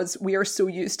that, because we are so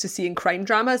used to seeing crime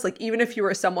dramas. Like, even if you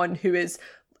are someone who is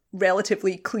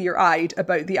relatively clear-eyed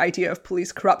about the idea of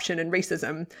police corruption and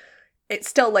racism, it's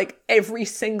still like every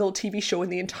single TV show in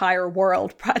the entire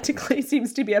world practically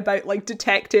seems to be about, like,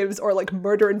 detectives or, like,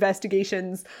 murder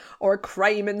investigations or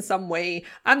crime in some way.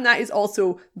 And that is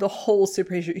also the whole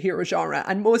superhero genre.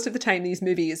 And most of the time, these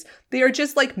movies, they are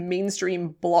just like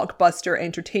mainstream blockbuster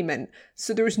entertainment.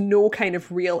 So there's no kind of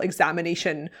real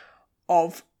examination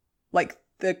of, like,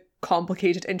 the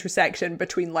complicated intersection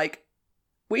between, like,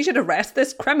 we should arrest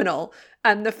this criminal,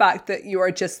 and the fact that you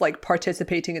are just, like,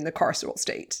 participating in the carceral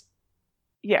state.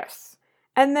 Yes.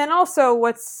 And then also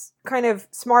what's kind of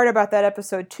smart about that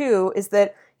episode too is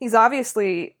that he's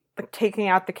obviously, like, taking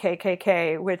out the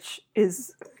KKK, which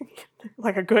is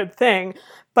like a good thing,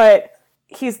 but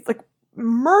he's, like,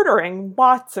 murdering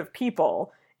lots of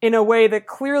people in a way that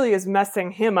clearly is messing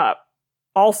him up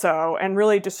also and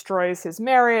really destroys his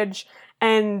marriage.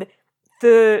 And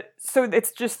so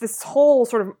it's just this whole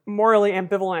sort of morally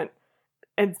ambivalent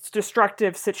and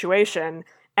destructive situation.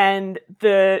 And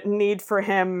the need for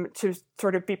him to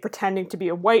sort of be pretending to be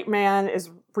a white man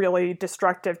is really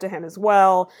destructive to him as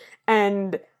well.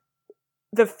 And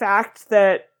the fact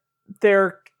that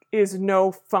there is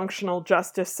no functional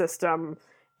justice system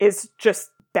is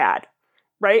just bad,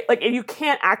 right? Like, you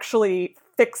can't actually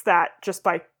fix that just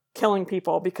by killing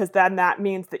people, because then that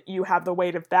means that you have the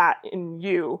weight of that in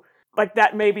you. Like,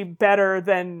 that may be better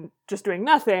than just doing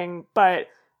nothing, but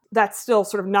that's still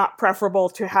sort of not preferable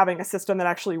to having a system that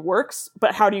actually works.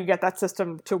 But how do you get that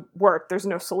system to work? There's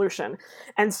no solution.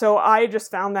 And so I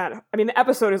just found that, I mean, the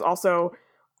episode is also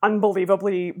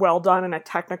unbelievably well done in a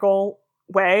technical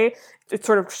way. It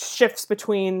sort of shifts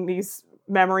between these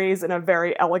memories in a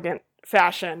very elegant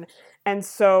fashion. And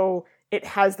so it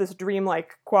has this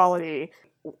dreamlike quality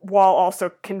while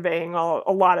also conveying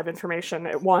a lot of information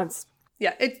at once.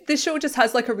 Yeah, this show just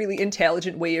has, like, a really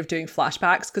intelligent way of doing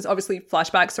flashbacks, because obviously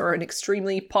flashbacks are an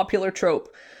extremely popular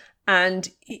trope. And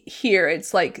here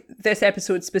it's like, this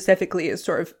episode specifically is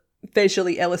sort of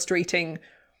visually illustrating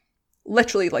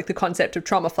literally, like, the concept of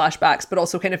trauma flashbacks, but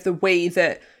also kind of the way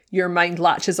that your mind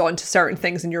latches on to certain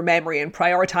things in your memory and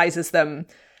prioritizes them,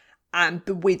 and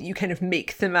the way that you kind of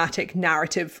make thematic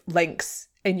narrative links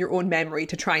in your own memory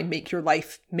to try and make your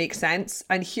life make sense.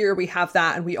 And here we have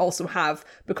that, and we also have,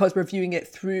 because we're viewing it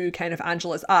through kind of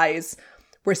Angela's eyes,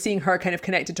 we're seeing her kind of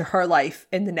connected to her life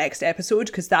in the next episode,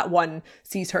 because that one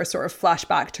sees her sort of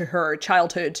flashback to her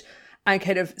childhood and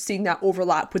kind of seeing that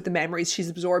overlap with the memories she's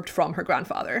absorbed from her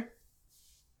grandfather.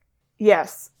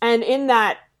 Yes. And in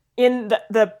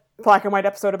the black and white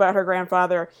episode about her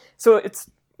grandfather, so it's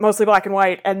mostly black and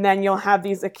white, and then you'll have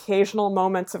these occasional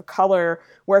moments of color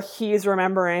where he's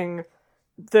remembering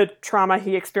the trauma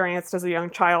he experienced as a young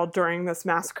child during this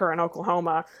massacre in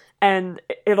Oklahoma. And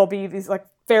it'll be these like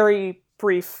very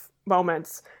brief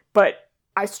moments, but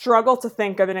I struggle to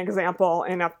think of an example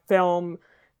in a film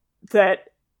that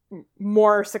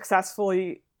more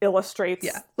successfully illustrates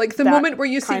like the moment where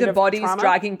you see the bodies trauma.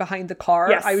 dragging behind the car.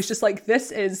 Yes. I was just like,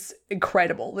 this is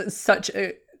incredible. It's such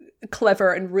a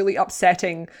clever and really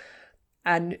upsetting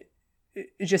and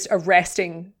just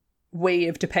arresting way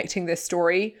of depicting this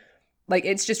story. Like,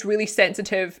 it's just really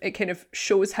sensitive. It kind of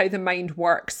shows how the mind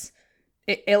works.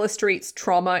 It illustrates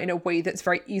trauma in a way that's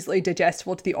very easily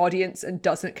digestible to the audience and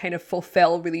doesn't kind of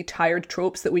fulfill really tired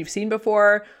tropes that we've seen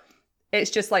before.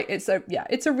 It's just like, it's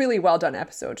a really well done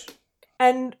episode.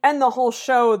 And the whole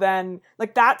show then,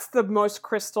 like, that's the most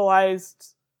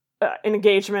crystallized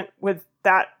engagement with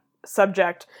that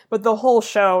subject. But the whole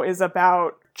show is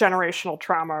about generational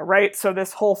trauma, right? So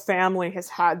this whole family has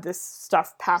had this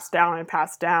stuff passed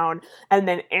down. And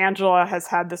then Angela has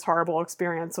had this horrible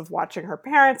experience of watching her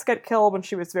parents get killed when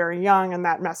she was very young, and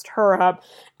that messed her up.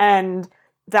 And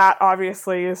that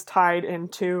obviously is tied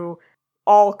into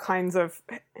all kinds of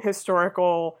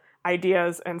historical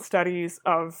ideas and studies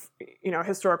of, you know,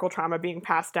 historical trauma being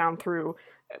passed down through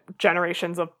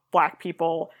generations of Black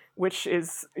people, which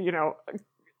is, you know,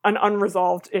 an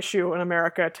unresolved issue in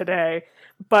America today.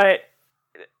 But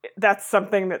that's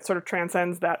something that sort of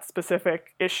transcends that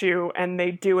specific issue, and they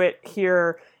do it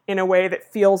here in a way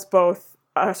that feels both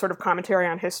a sort of commentary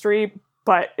on history,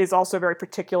 but is also very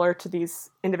particular to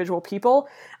these individual people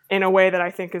in a way that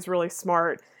I think is really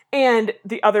smart. And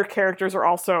the other characters are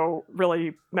also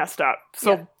really messed up.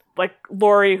 So, like,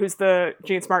 Laurie, who's the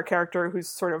Jean Smart character, who's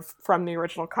sort of from the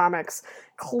original comics,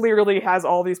 clearly has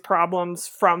all these problems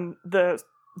from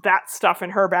that stuff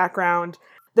in her background.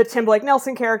 The Tim Blake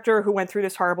Nelson character, who went through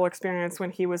this horrible experience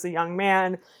when he was a young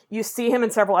man, you see him in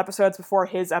several episodes before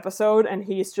his episode, and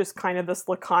he's just kind of this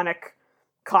laconic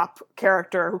cop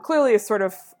character who clearly is sort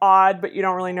of odd, but you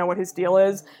don't really know what his deal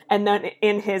is. And then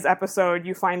in his episode,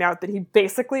 you find out that he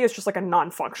basically is just like a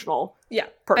non-functional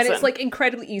person. And it's like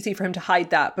incredibly easy for him to hide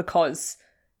that, because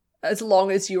as long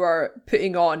as you are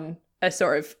putting on a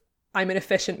sort of I'm an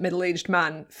efficient middle-aged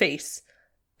man face,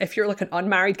 if you're like an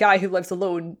unmarried guy who lives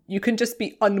alone, you can just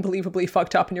be unbelievably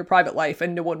fucked up in your private life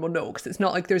and no one will know, because it's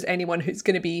not like there's anyone who's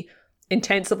going to be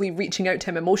intensively reaching out to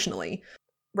him emotionally.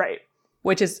 Right.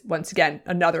 Which is, once again,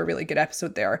 another really good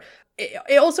episode there.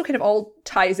 It also kind of all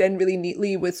ties in really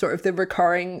neatly with sort of the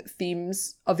recurring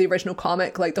themes of the original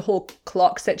comic. Like, the whole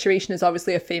clock situation is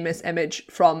obviously a famous image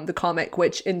from the comic,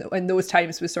 which in those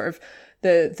times was sort of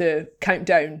the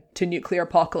countdown to nuclear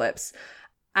apocalypse.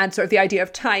 And sort of the idea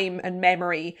of time and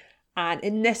memory. And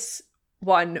in this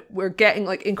one, we're getting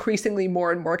like increasingly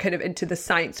more and more kind of into the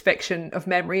science fiction of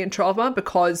memory and trauma,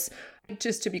 because,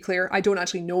 just to be clear, I don't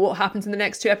actually know what happens in the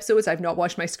next 2 episodes. I've not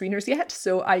watched my screeners yet,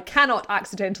 so I cannot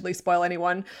accidentally spoil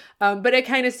anyone. But it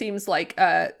kind of seems like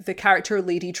the character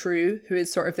Lady True, who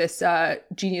is sort of this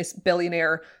genius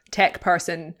billionaire tech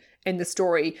person in the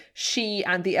story, she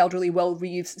and the elderly Will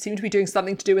Reeves seem to be doing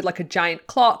something to do with like a giant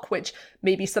clock, which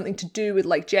may be something to do with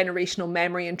like generational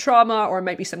memory and trauma, or it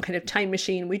might be some kind of time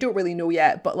machine. We don't really know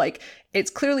yet, but like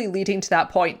it's clearly leading to that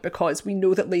point, because we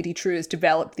know that Lady True has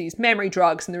developed these memory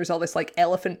drugs, and there's all this like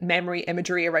elephant memory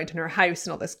imagery around in her house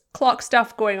and all this clock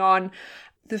stuff going on.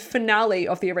 The finale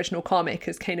of the original comic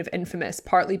is kind of infamous,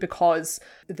 partly because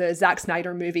the Zack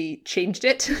Snyder movie changed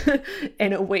it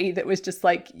in a way that was just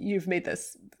like, you've made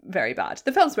this very bad.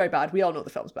 The film's very bad. We all know the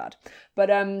film's bad. But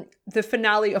the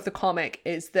finale of the comic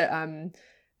is that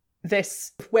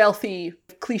this wealthy,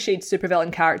 cliched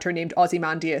supervillain character named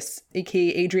Ozymandias,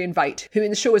 aka Adrian Veidt, who in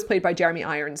the show is played by Jeremy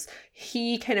Irons,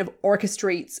 he kind of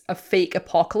orchestrates a fake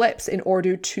apocalypse in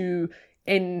order to,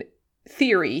 in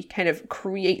theory, kind of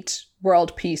create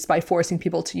world peace by forcing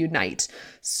people to unite.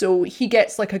 So he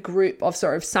gets like a group of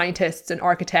sort of scientists and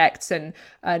architects and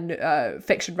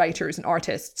fiction writers and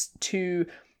artists to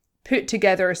put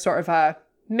together sort of a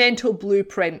mental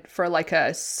blueprint for like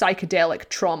a psychedelic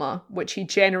trauma, which he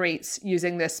generates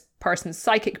using this person's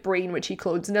psychic brain, which he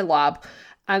clones in a lab.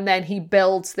 And then he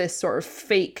builds this sort of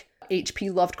fake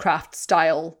H.P. Lovecraft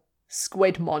style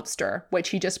squid monster, which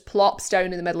he just plops down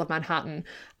in the middle of Manhattan,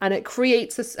 and it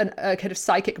creates a kind of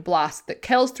psychic blast that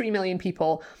kills 3 million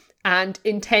people and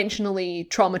intentionally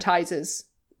traumatizes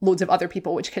loads of other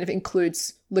people, which kind of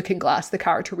includes Looking Glass, the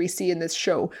character we see in this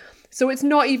show. So it's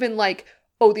not even like,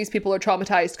 oh, these people are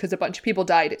traumatized because a bunch of people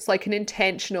died. It's like an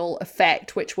intentional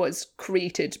effect which was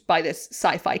created by this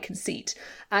sci-fi conceit.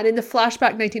 And in the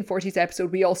flashback 1940s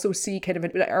episode, we also see kind of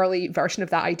an early version of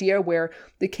that idea where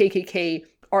the KKK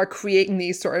are creating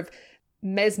these sort of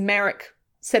mesmeric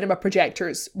cinema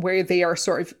projectors where they are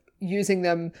sort of using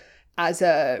them as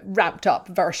a ramped up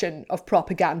version of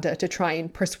propaganda to try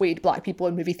and persuade Black people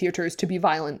in movie theaters to be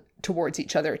violent towards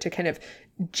each other, to kind of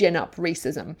gin up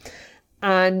racism.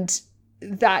 And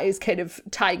that is kind of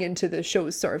tying into the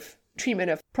show's sort of treatment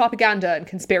of propaganda and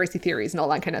conspiracy theories and all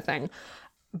that kind of thing.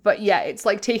 But yeah, it's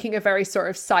like taking a very sort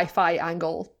of sci-fi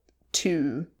angle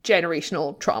to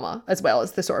generational trauma as well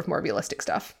as the sort of more realistic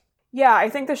stuff. Yeah, I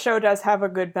think the show does have a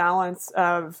good balance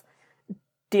of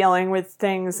dealing with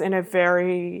things in a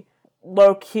very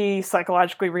low-key,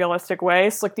 psychologically realistic way.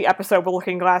 So like the episode with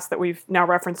Looking Glass that we've now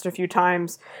referenced a few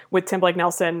times with Tim Blake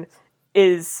Nelson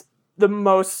is the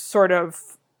most sort of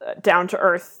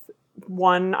down-to-earth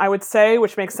one, I would say,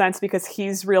 which makes sense because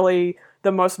he's really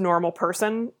the most normal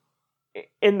person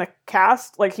in the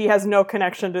cast. Like, he has no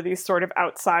connection to these sort of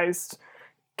outsized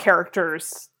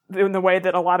characters in the way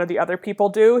that a lot of the other people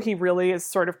do. He really is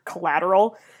sort of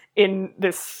collateral in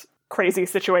this crazy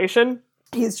situation.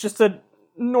 He's just a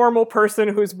normal person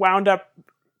who's wound up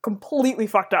completely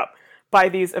fucked up by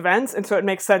these events. And so it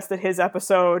makes sense that his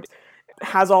episode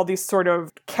has all these sort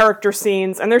of character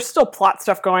scenes, and there's still plot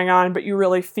stuff going on, but you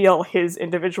really feel his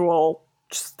individual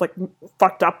just like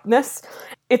fucked upness.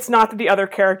 It's not that the other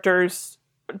characters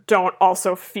don't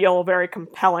also feel very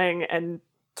compelling and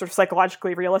sort of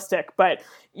psychologically realistic, but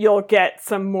you'll get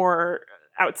some more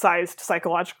outsized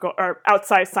psychological or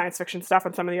outsized science fiction stuff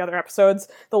in some of the other episodes.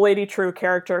 The Lady True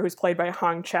character, who's played by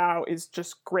Hong Chow, is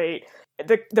just great.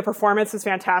 The performance is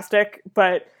fantastic,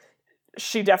 but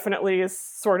she definitely is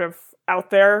sort of out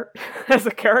there as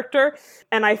a character.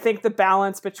 And I think the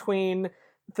balance between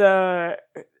the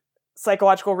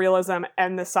psychological realism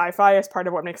and the sci-fi is part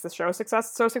of what makes the show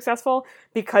so successful,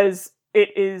 because it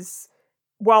is,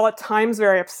 while at times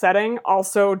very upsetting,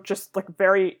 also just like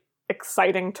very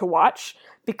exciting to watch,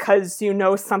 because you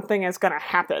know something is going to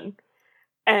happen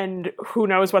and who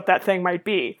knows what that thing might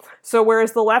be. So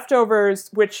whereas The Leftovers,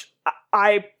 which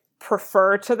I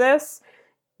prefer to this,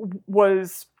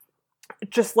 was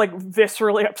just like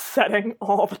viscerally upsetting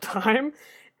all the time,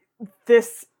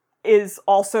 this is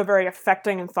also very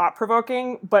affecting and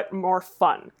thought-provoking, but more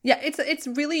fun. Yeah, it's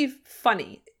really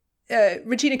funny.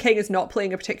 Regina King is not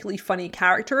playing a particularly funny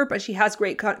character, but she has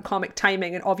great comic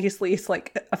timing, and obviously is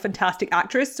like a fantastic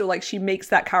actress, so like she makes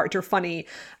that character funny.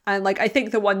 And like I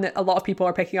think the one that a lot of people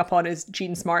are picking up on is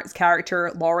Jean Smart's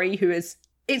character Laurie, who is,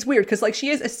 it's weird because like she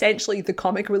is essentially the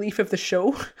comic relief of the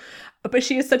show, but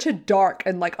she is such a dark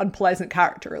and like unpleasant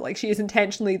character. Like she is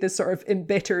intentionally this sort of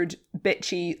embittered,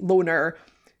 bitchy loner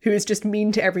who is just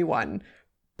mean to everyone.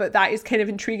 But that is kind of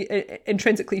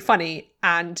intrinsically funny,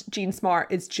 and Jean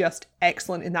Smart is just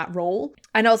excellent in that role.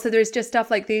 And also there's just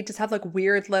stuff like they just have like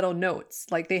weird little notes.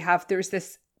 Like there's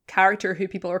this character who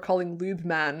people are calling Lube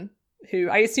Man, who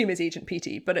I assume is Agent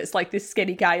Petey, but it's like this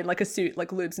skinny guy in like a suit like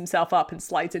lubes himself up and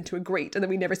slides into a grate, and then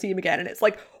we never see him again. And it's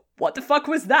like, what the fuck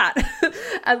was that?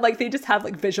 And like they just have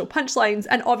like visual punchlines.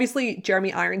 And obviously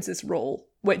Jeremy Irons' role,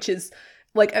 which is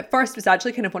like at first was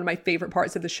actually kind of one of my favorite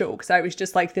parts of the show, because I was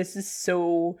just like, this is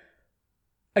so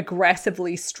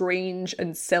aggressively strange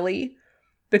and silly,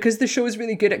 because the show is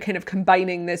really good at kind of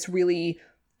combining this really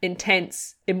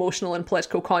intense emotional and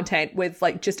political content with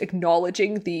like just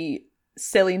acknowledging the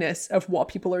silliness of what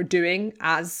people are doing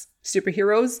as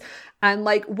superheroes. And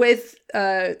like with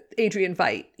Adrian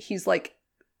Veidt, he's like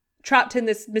trapped in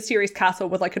this mysterious castle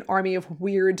with like an army of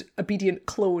weird obedient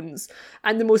clones,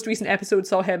 and the most recent episode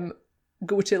saw him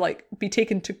go to like be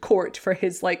taken to court for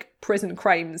his like prison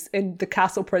crimes in the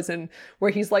castle prison,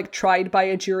 where he's like tried by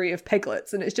a jury of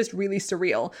piglets, and it's just really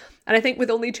surreal. And I think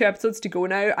with only 2 episodes to go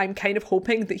now, I'm kind of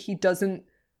hoping that he doesn't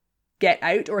get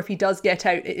out, or if he does get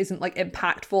out, it isn't like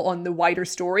impactful on the wider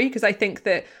story, because I think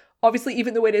that obviously,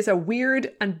 even though it is a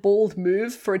weird and bold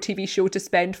move for a TV show to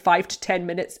spend 5 to 10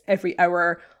 minutes every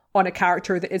hour on a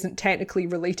character that isn't technically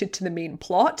related to the main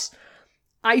plot,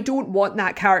 I don't want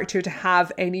that character to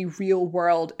have any real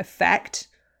world effect.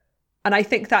 And I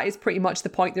think that is pretty much the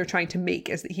point they're trying to make,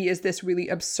 is that he is this really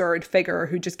absurd figure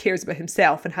who just cares about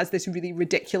himself and has this really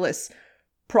ridiculous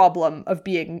problem of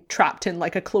being trapped in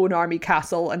like a clone army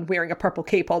castle and wearing a purple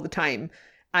cape all the time,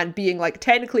 and being like,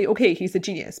 technically, okay, he's a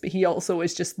genius, but he also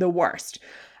is just the worst.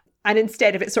 And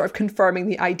instead of it sort of confirming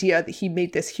the idea that he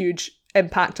made this huge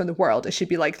impact on the world, it should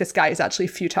be like, this guy is actually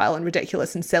futile and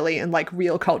ridiculous and silly, and like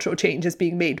real cultural change is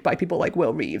being made by people like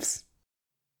Will Reeves.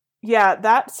 Yeah,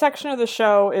 that section of the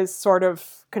show is sort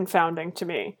of confounding to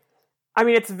me. I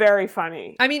mean, it's very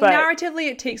funny. I mean, narratively,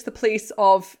 it takes the place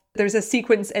of, there's a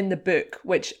sequence in the book,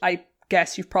 which I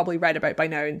guess you've probably read about by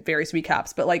now in various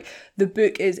recaps, but like the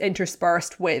book is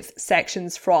interspersed with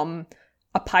sections from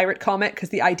a pirate comic, because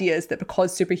the idea is that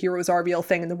because superheroes are a real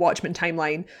thing in the Watchmen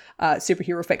timeline,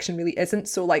 superhero fiction really isn't.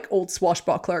 So like old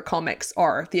swashbuckler comics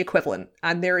are the equivalent.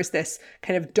 And there is this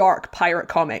kind of dark pirate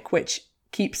comic, which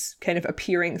keeps kind of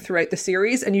appearing throughout the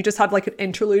series, and you just have like an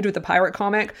interlude with the pirate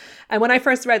comic. And when I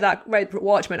first read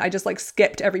Watchmen, I just like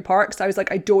skipped every part, because I was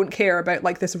like, I don't care about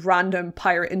like this random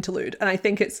pirate interlude. And I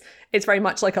think it's very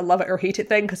much like a love it or hate it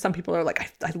thing, because some people are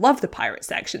like, I love the pirate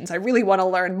sections, I really want to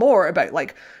learn more about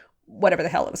like whatever the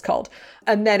hell it was called.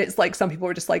 And then it's like some people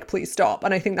were just like, please stop.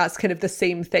 And I think that's kind of the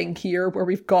same thing here, where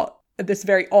we've got this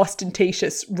very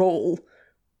ostentatious role,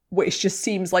 which just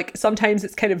seems like sometimes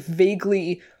it's kind of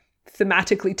vaguely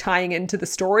thematically tying into the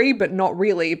story, but not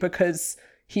really, because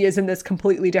he is in this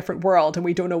completely different world and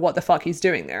we don't know what the fuck he's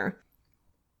doing there.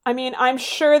 I mean, I'm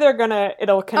sure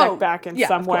it'll connect back in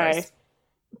some way.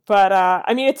 But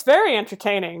I mean, it's very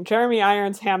entertaining. Jeremy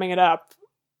Irons hamming it up,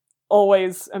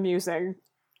 always amusing.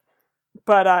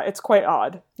 But it's quite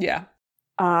odd. Yeah.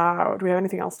 Do we have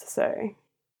anything else to say?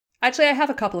 Actually, I have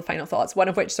a couple of final thoughts, one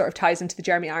of which sort of ties into the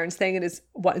Jeremy Irons thing, and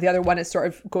the other one is sort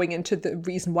of going into the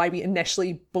reason why we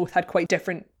initially both had quite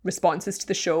different responses to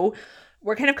the show.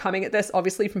 We're kind of coming at this,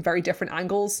 obviously, from very different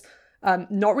angles.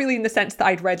 Not really in the sense that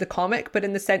I'd read the comic, but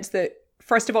in the sense that,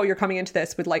 first of all, you're coming into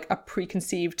this with like a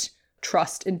preconceived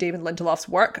trust in Damon Lindelof's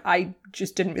work. I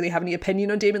just didn't really have any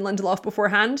opinion on Damon Lindelof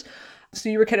beforehand. So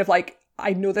you were kind of like,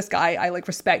 I know this guy, I like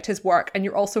respect his work. And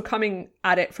you're also coming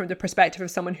at it from the perspective of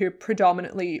someone who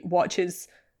predominantly watches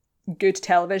good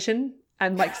television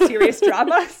and like serious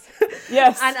dramas.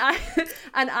 Yes.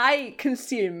 And I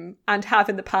consume, and have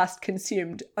in the past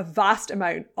consumed, a vast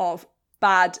amount of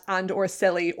bad and or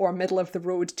silly or middle of the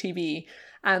road TV,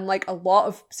 and like a lot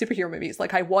of superhero movies.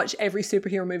 Like I watch every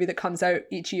superhero movie that comes out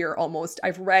each year almost.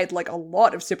 I've read like a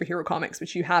lot of superhero comics,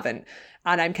 which you haven't.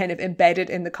 And I'm kind of embedded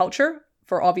in the culture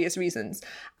for obvious reasons.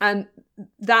 And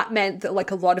that meant that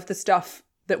like a lot of the stuff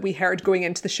that we heard going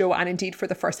into the show, and indeed for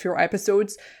the first few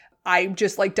episodes, I'm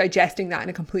just like digesting that in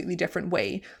a completely different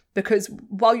way. Because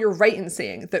while you're right in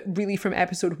saying that really from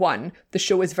episode 1, the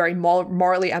show is very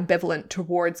morally ambivalent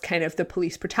towards kind of the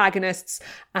police protagonists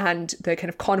and the kind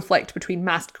of conflict between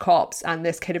masked cops and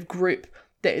this kind of group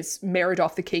that is mirrored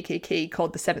off the KKK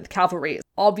called the 7th Cavalry.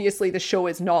 Obviously, the show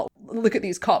is not, look at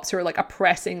these cops who are like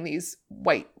oppressing these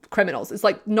white criminals. It's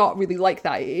like not really like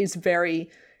that. It is very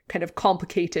kind of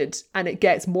complicated, and it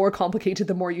gets more complicated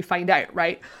the more you find out,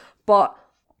 right? But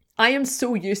I am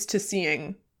so used to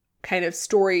seeing kind of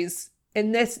stories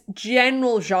in this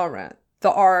general genre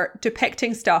that are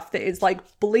depicting stuff that is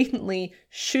like blatantly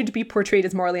should be portrayed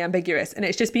as morally ambiguous, and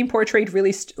it's just being portrayed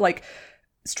really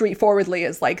straightforwardly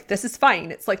as like, this is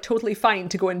fine. It's like totally fine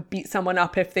to go and beat someone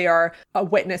up if they are a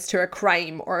witness to a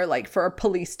crime, or like for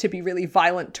police to be really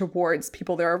violent towards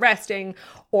people they're arresting,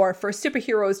 or for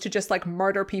superheroes to just like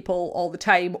murder people all the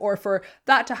time, or for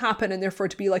that to happen and therefore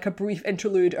to be like a brief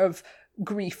interlude of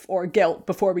grief or guilt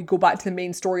before we go back to the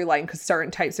main storyline, because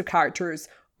certain types of characters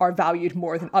are valued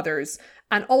more than others.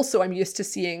 And also I'm used to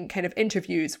seeing kind of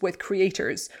interviews with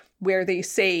creators where they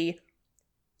say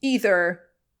either,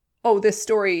 oh, this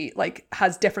story like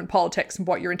has different politics from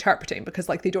what you're interpreting because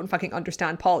like they don't fucking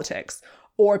understand politics,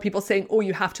 or people saying, oh,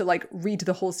 you have to like read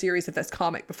the whole series of this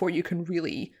comic before you can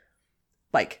really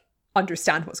like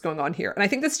understand what's going on here. And I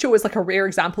think this show is like a rare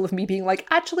example of me being like,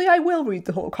 actually, I will read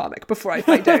the whole comic before I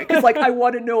find out, because like I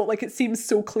want to know, like it seems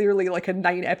so clearly like a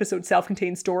 9-episode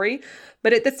self-contained story.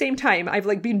 But at the same time, I've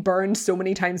like been burned so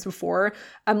many times before.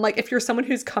 And like if you're someone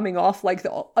who's coming off like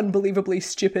the unbelievably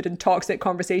stupid and toxic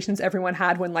conversations everyone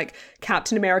had when like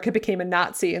Captain America became a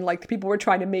Nazi, and like people were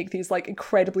trying to make these like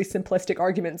incredibly simplistic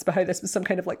arguments about how this was some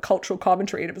kind of like cultural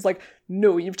commentary, and it was like,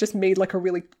 no, you've just made like a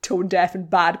really tone deaf and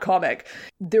bad comic.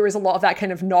 There is a lot of that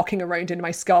kind of knocking around in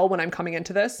my skull when I'm coming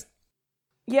into this.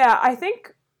 Yeah, I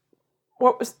think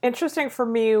what was interesting for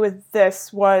me with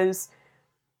this was,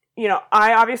 you know,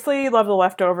 I obviously love The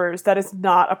Leftovers. That is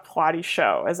not a plotty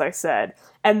show, as I said.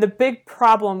 And the big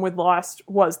problem with Lost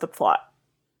was the plot,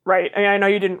 right? I mean, I know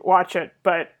you didn't watch it,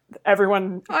 but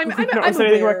everyone who knows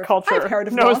anything about culture I've heard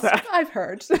of knows Lost. that. I've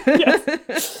heard.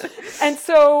 Yes. And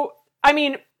so, I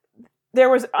mean, there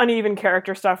was uneven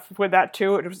character stuff with that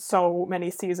too. It was so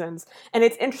many seasons. And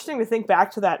it's interesting to think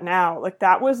back to that now. Like,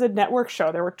 that was a network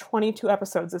show. There were 22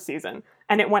 episodes a season,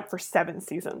 and it went for 7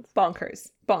 seasons.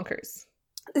 Bonkers.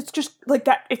 It's just like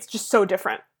that. It's just so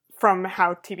different from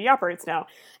how TV operates now.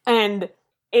 And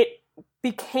it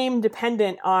became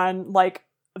dependent on like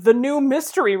the new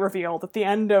mystery revealed at the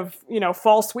end of,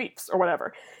 Fall Sweeps or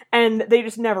whatever. And they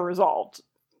just never resolved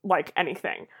like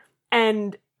anything.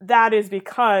 And that is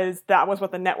because that was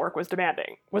what the network was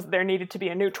demanding, was there needed to be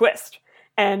a new twist.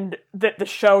 And that the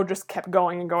show just kept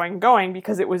going and going and going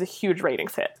because it was a huge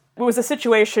ratings hit. It was a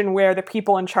situation where the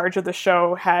people in charge of the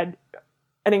show had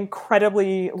an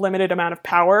incredibly limited amount of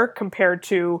power compared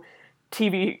to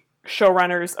TV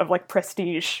showrunners of like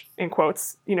prestige, in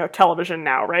quotes, television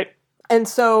now, right? And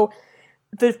so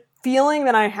the feeling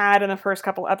that I had in the first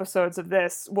couple episodes of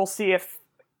this, we'll see if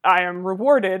I am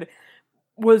rewarded,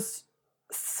 was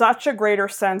such a greater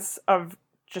sense of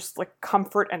just like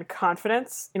comfort and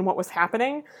confidence in what was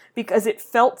happening, because it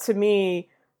felt to me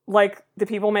like the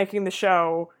people making the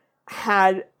show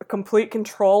had complete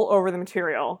control over the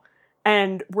material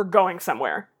and were going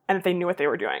somewhere, and that they knew what they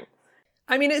were doing.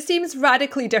 I mean, it seems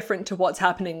radically different to what's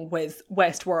happening with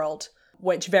Westworld,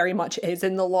 which very much is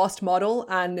in the Lost model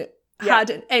and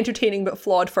had an entertaining but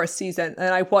flawed first season.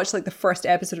 And I watched like the first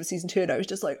episode of season 2 and I was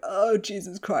just like, oh,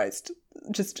 Jesus Christ,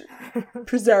 just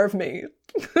preserve me.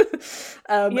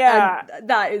 And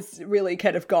that is really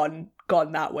kind of gone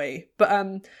that way. But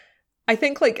I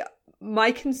think like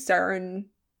my concern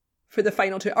for the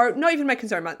final 2, or not even my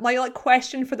concern, my like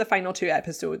question for the final 2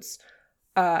 episodes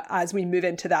as we move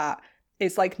into that,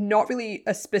 is like not really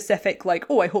a specific like,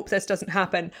 oh, I hope this doesn't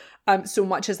happen, so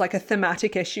much as like a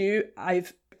thematic issue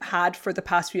I've had for the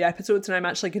past few episodes and I'm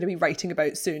actually going to be writing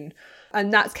about soon.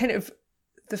 And that's kind of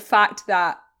the fact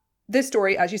that this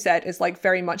story, as you said, is like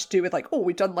very much to do with like, oh,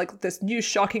 we've done like this new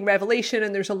shocking revelation,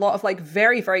 and there's a lot of like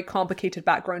very, very complicated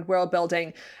background world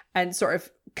building and sort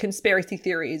of conspiracy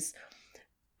theories.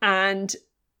 And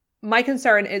my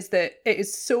concern is that it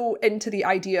is so into the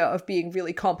idea of being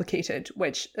really complicated,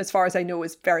 which, as far as I know,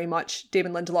 is very much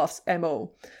Damon Lindelof's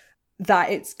MO,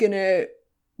 that it's going to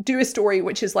do a story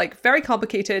which is like very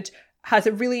complicated, has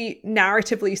a really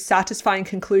narratively satisfying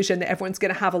conclusion that everyone's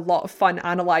going to have a lot of fun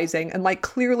analyzing. And like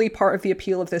clearly part of the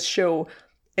appeal of this show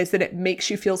is that it makes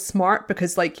you feel smart,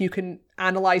 because like you can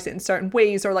analyze it in certain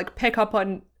ways or like pick up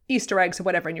on Easter eggs or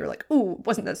whatever, and you're like, ooh,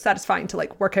 wasn't that satisfying to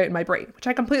like work out in my brain, which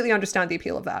I completely understand the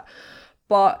appeal of that.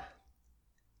 But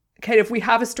kind of we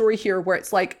have a story here where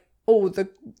it's like, oh,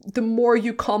 the more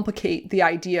you complicate the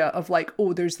idea of like,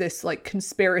 oh, there's this like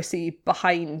conspiracy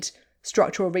behind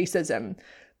structural racism,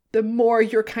 the more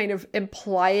you're kind of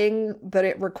implying that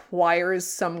it requires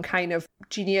some kind of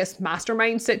genius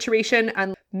mastermind situation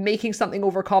and making something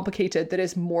overcomplicated that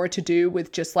is more to do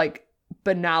with just like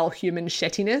banal human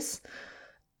shittiness.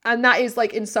 And that is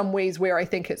like in some ways where I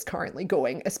think it's currently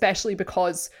going, especially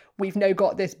because we've now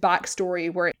got this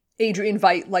backstory where Adrian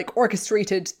Veidt like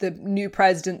orchestrated the new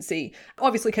presidency.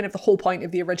 Obviously kind of the whole point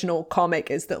of the original comic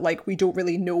is that like we don't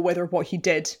really know whether what he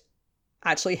did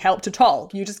actually helped at all.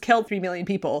 You just killed 3 million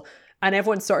people, and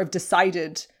everyone sort of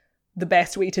decided the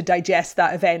best way to digest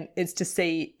that event is to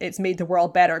say it's made the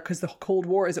world better because the Cold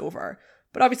War is over.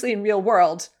 But obviously in real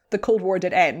world, the Cold War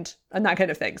did end and that kind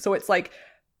of thing. So it's like,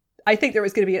 I think there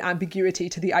was going to be an ambiguity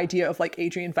to the idea of like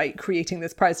Adrian Veidt creating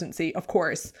this presidency, of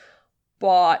course.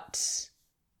 But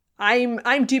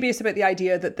I'm dubious about the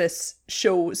idea that this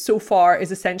show so far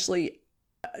is essentially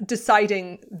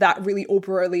deciding that really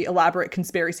overly elaborate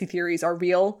conspiracy theories are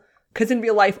real. Because in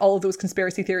real life, all of those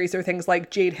conspiracy theories are things like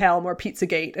Jade Helm or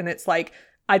Pizzagate. And it's like,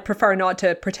 I'd prefer not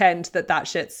to pretend that that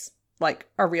shit's like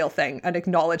a real thing and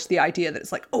acknowledge the idea that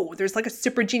it's like, oh, there's like a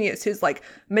super genius who's like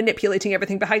manipulating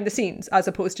everything behind the scenes, as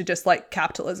opposed to just like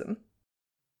capitalism.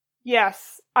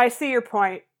 Yes, I see your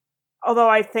point. Although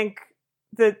I think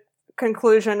the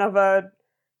conclusion of a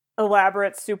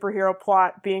elaborate superhero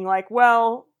plot being like,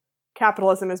 well,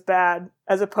 capitalism is bad,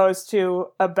 as opposed to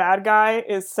a bad guy,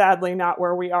 is sadly not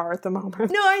where we are at the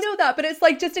moment. No, I know that, but it's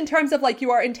like just in terms of like you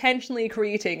are intentionally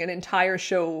creating an entire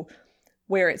show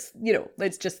where it's, you know,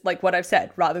 it's just like what I've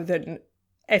said, rather than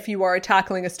if you are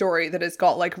tackling a story that has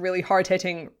got like really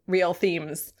hard-hitting real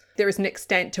themes, there's an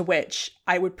extent to which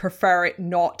I would prefer it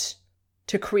not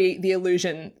to create the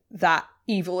illusion that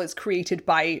evil is created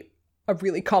by a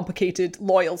really complicated,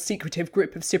 loyal, secretive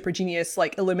group of super genius,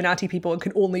 like Illuminati people, and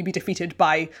can only be defeated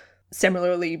by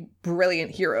similarly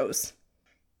brilliant heroes.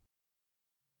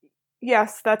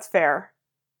 Yes, that's fair.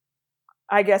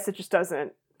 I guess it just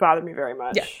doesn't bother me very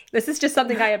much. Yeah, this is just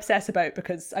something I obsess about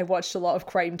because I watched a lot of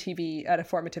crime TV at a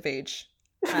formative age.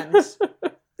 And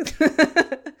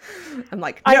I'm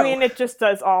like, no. I mean, it just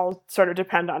does all sort of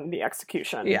depend on the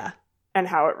execution. Yeah. And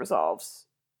how it resolves.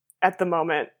 At the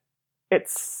moment,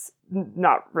 it's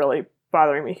not really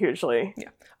bothering me hugely. Yeah.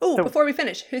 Oh, before we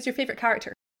finish, who's your favorite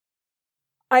character?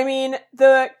 I mean,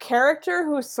 the character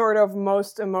who sort of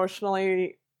most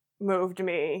emotionally moved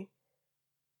me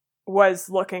was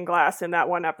Looking Glass in that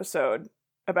one episode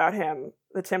about him,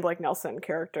 the Tim Blake Nelson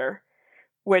character,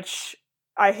 which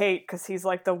I hate because he's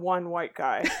like the one white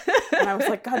guy. And I was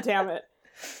like, God damn it.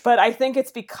 But I think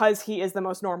it's because he is the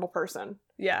most normal person.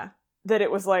 Yeah. That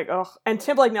it was like, oh. And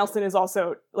Tim Blake Nelson is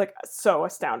also like so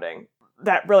astounding.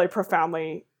 That really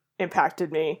profoundly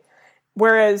impacted me.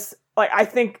 Whereas, like, I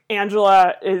think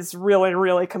Angela is really,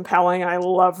 really compelling. I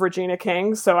love Regina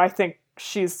King, so I think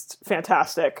she's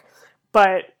fantastic.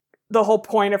 But the whole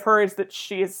point of her is that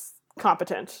she's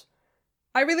competent.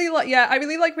 I really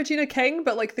like Regina King,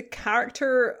 but like the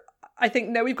character, I think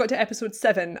now we've got to episode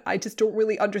 7, I just don't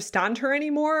really understand her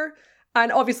anymore.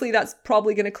 And obviously that's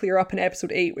probably going to clear up in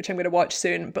episode 8, which I'm going to watch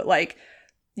soon. But like,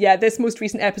 yeah, this most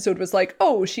recent episode was like,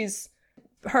 oh,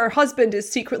 her husband is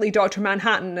secretly Dr.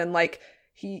 Manhattan, and like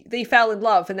they fell in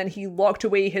love, and then he locked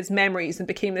away his memories and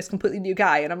became this completely new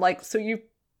guy. And I'm like, so you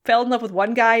fell in love with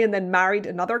one guy and then married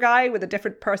another guy with a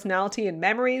different personality and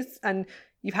memories, and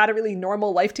you've had a really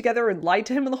normal life together and lied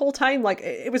to him the whole time? Like,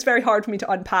 it was very hard for me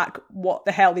to unpack what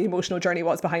the hell the emotional journey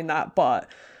was behind that, but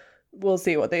we'll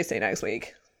see what they say next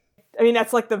week. I mean,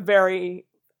 that's like the very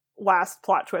last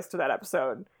plot twist of that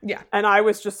episode. Yeah. And I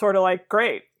was just sort of like,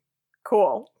 great,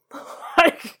 cool.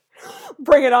 Like,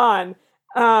 bring it on.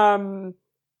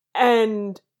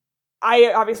 And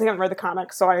I obviously haven't read the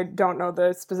comics, so I don't know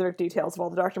the specific details of all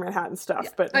the Dr. Manhattan stuff. Yeah.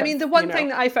 But I mean, the one thing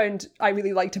that I found I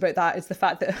really liked about that is the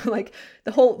fact that like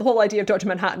the whole idea of Dr.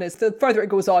 Manhattan is the further it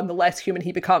goes on, the less human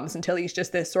he becomes, until he's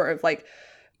just this sort of like,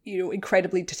 you know,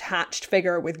 incredibly detached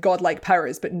figure with godlike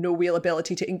powers, but no real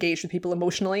ability to engage with people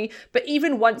emotionally. But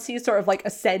even once he's sort of like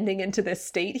ascending into this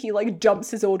state, he like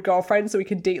jumps his old girlfriend so he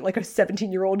can date like a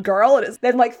 17-year-old girl. And it's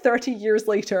then like 30 years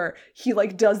later, he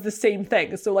like does the same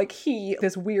thing. So like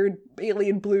this weird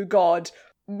alien blue god,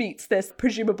 meets this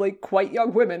presumably quite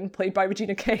young woman played by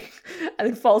Regina King and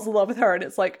then falls in love with her. And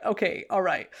it's like, okay, all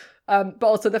right. But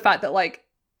also the fact that like,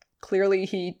 clearly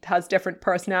he has different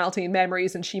personality and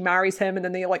memories, and she marries him, and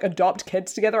then they like adopt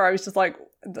kids together. I was just like,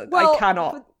 I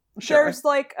cannot. Sure. There's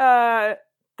like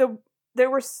there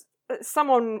was some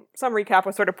recap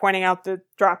was sort of pointing out the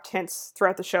dropped hints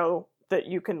throughout the show that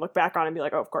you can look back on and be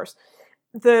like, oh, of course.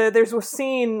 There's a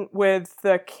scene with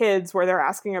the kids where they're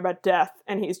asking about death,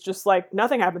 and he's just like,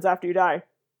 nothing happens after you die.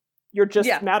 You're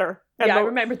just matter. And I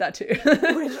remembered that too.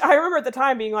 Which I remember at the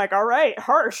time being like, all right,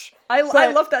 harsh. I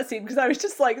love that scene because I was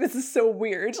just like, this is so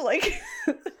weird. Like,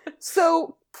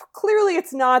 so clearly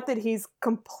it's not that he's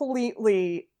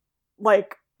completely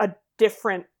like a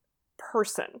different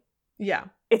person. Yeah.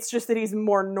 It's just that he's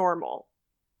more normal.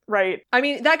 Right? I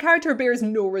mean, that character bears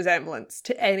no resemblance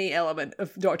to any element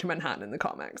of Dr. Manhattan in the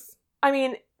comics. I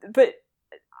mean, but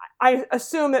I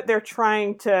assume that they're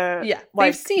trying to... Yeah, like,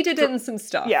 they've seeded in some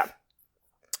stuff. Yeah.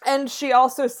 And she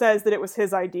also says that it was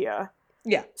his idea.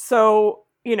 Yeah. So,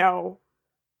 you know,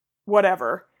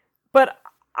 whatever. But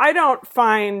I don't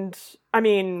find... I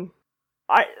mean,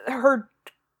 her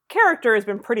character has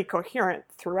been pretty coherent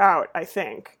throughout, I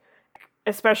think.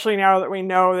 Especially now that we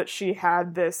know that she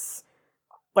had this,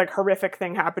 like, horrific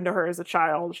thing happen to her as a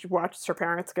child. She watched her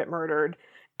parents get murdered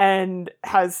and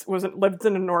lived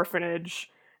in an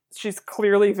orphanage. She's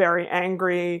clearly very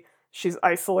angry. She's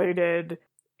isolated.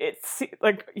 It's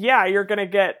like, yeah, you're going to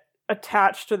get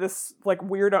attached to this like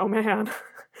weirdo man.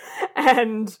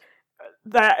 And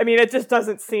that, I mean, it just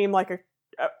doesn't seem like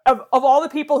of all the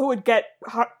people who would get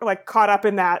like caught up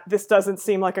in that, this doesn't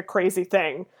seem like a crazy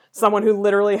thing. Someone who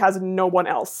literally has no one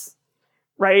else.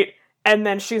 Right. And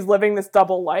then she's living this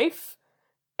double life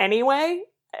anyway,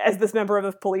 as this member of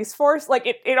the police force. Like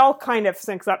it all kind of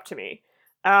syncs up to me.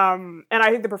 And I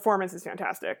think the performance is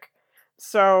fantastic.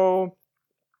 So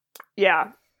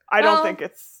yeah, I don't think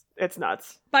it's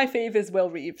nuts. My fave is Will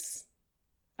Reeves.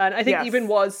 And I think even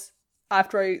was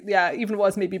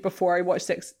maybe before I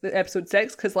watched episode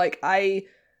 6, because like I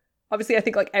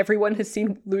think like everyone has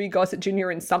seen Louis Gossett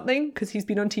Jr. in something, because he's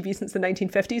been on TV since the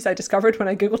 1950s, I discovered when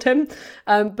I Googled him.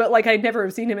 But like I'd never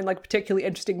have seen him in like a particularly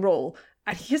interesting role.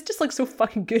 And he's just like so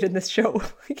fucking good in this show.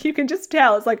 Like you can just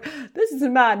tell it's like, this is a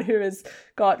man who has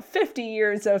got 50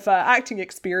 years of acting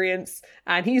experience,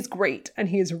 and he's great, and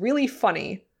he is really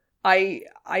funny. I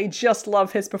just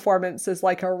love his performance as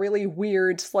like a really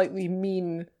weird, slightly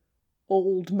mean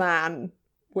old man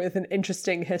with an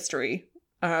interesting history.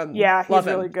 Yeah, he's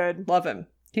really good. Love him.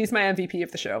 He's my MVP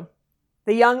of the show.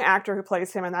 The young actor who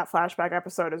plays him in that flashback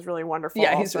episode is really wonderful.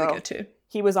 Yeah, he's really good too.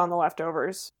 He was on The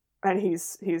Leftovers, and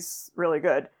he's really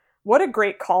good. What a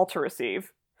great call to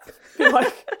receive. Be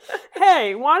like,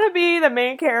 hey, want to be the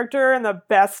main character in the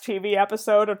best TV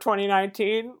episode of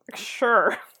 2019?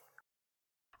 Sure.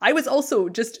 I was also,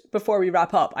 just before we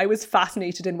wrap up, I was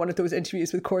fascinated in one of those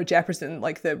interviews with Cora Jefferson,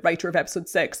 like the writer of episode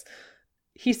 6.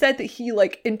 He said that he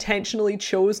intentionally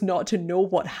chose not to know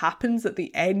what happens at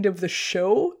the end of the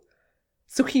show.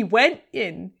 So he went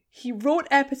in, he wrote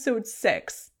episode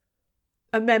 6,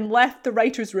 and then left the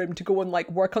writer's room to go and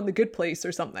work on The Good Place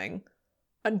or something,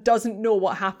 and doesn't know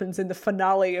what happens in the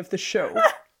finale of the show.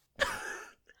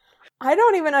 I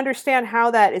don't even understand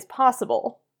how that is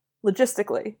possible,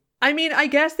 logistically. I mean, I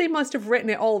guess they must have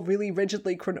written it all really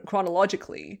rigidly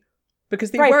chronologically, because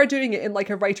they were doing it in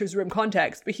a writer's room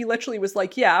context. But he literally was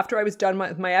like, yeah, after I was done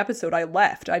with my episode, I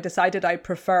left. I decided I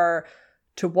prefer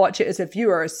to watch it as a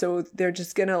viewer. So they're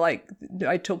just gonna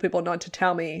I told people not to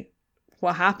tell me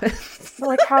what happens.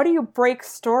 How do you break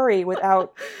story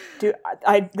without...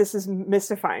 This is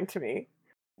mystifying to me.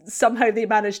 Somehow they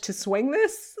managed to swing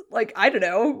this? I don't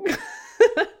know.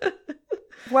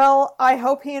 Well, I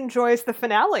hope he enjoys the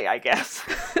finale, I guess.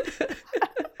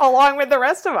 Along with the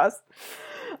rest of us.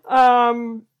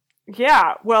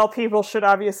 Yeah, well, people should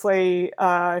obviously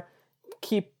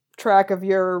keep track of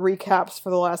your recaps for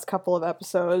the last couple of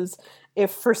episodes.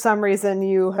 If for some reason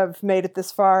you have made it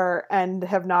this far and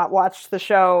have not watched the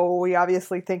show, we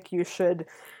obviously think you should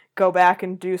go back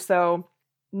and do so.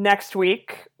 Next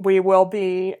week, we will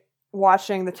be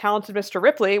watching The Talented Mr.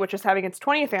 Ripley, which is having its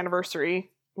 20th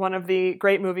anniversary, one of the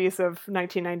great movies of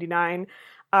 1999.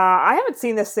 I haven't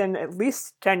seen this in at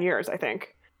least 10 years, I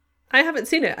think. I haven't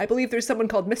seen it. I believe there's someone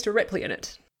called Mr. Ripley in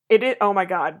it. It is, oh my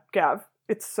God, Gav.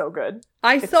 It's so good.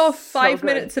 I saw 5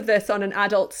 minutes of this on an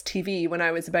adult's TV when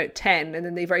I was about 10, and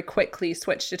then they very quickly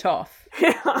switched it off.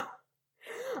 Yeah.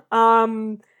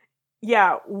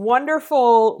 Yeah,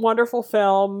 wonderful, wonderful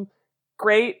film.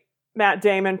 Great Matt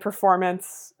Damon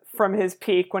performance from his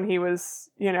peak when he was,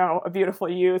 a beautiful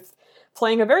youth,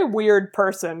 playing a very weird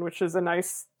person, which is a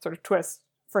nice sort of twist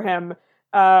for him.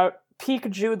 Peak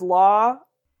Jude Law,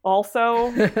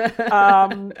 also.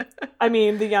 I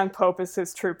mean, The Young Pope is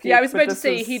his true peak. Yeah, I was about to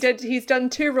say, he's done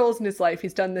 2 roles in his life.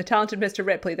 He's done The Talented Mr.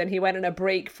 Ripley, then he went on a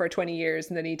break for 20 years,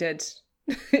 and then he did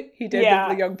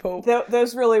The Young Pope.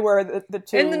 Those really were the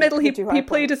two. In the middle, he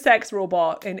played a sex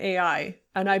robot in AI,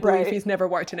 and I believe he's never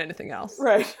worked in anything else.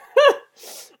 Right.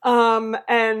 And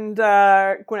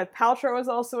Gwyneth Paltrow is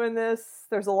also in this.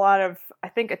 There's a lot of, I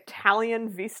think, Italian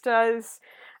vistas.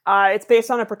 It's based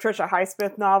on a Patricia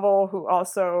Highsmith novel, who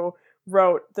also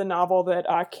wrote the novel that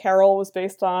Carol was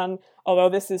based on, although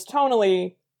this is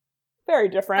tonally very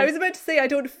different. I was about to say, I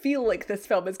don't feel like this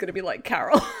film is going to be like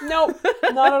Carol. Nope,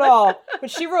 not at all.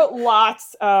 But she wrote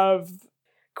lots of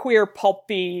queer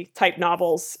pulpy type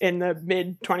novels in the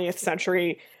mid 20th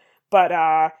century. But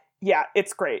yeah,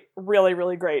 it's great. Really,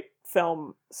 really great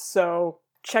film. So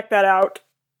check that out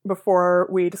before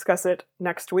we discuss it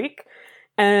next week.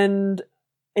 And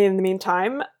in the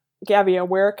meantime, Gavia,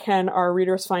 where can our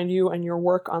readers find you and your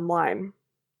work online?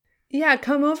 Yeah,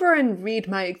 come over and read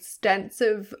my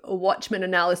extensive Watchmen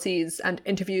analyses and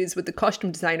interviews with the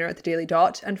costume designer at the Daily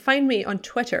Dot, and find me on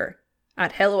Twitter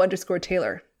at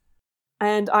hello_Taylor.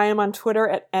 And I am on Twitter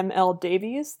at ML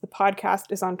Davies. The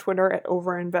podcast is on Twitter at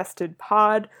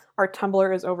OverinvestedPod. Our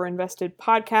Tumblr is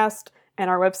OverinvestedPodcast, and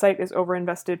our website is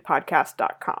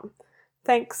overinvestedpodcast.com.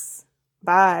 Thanks.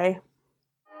 Bye.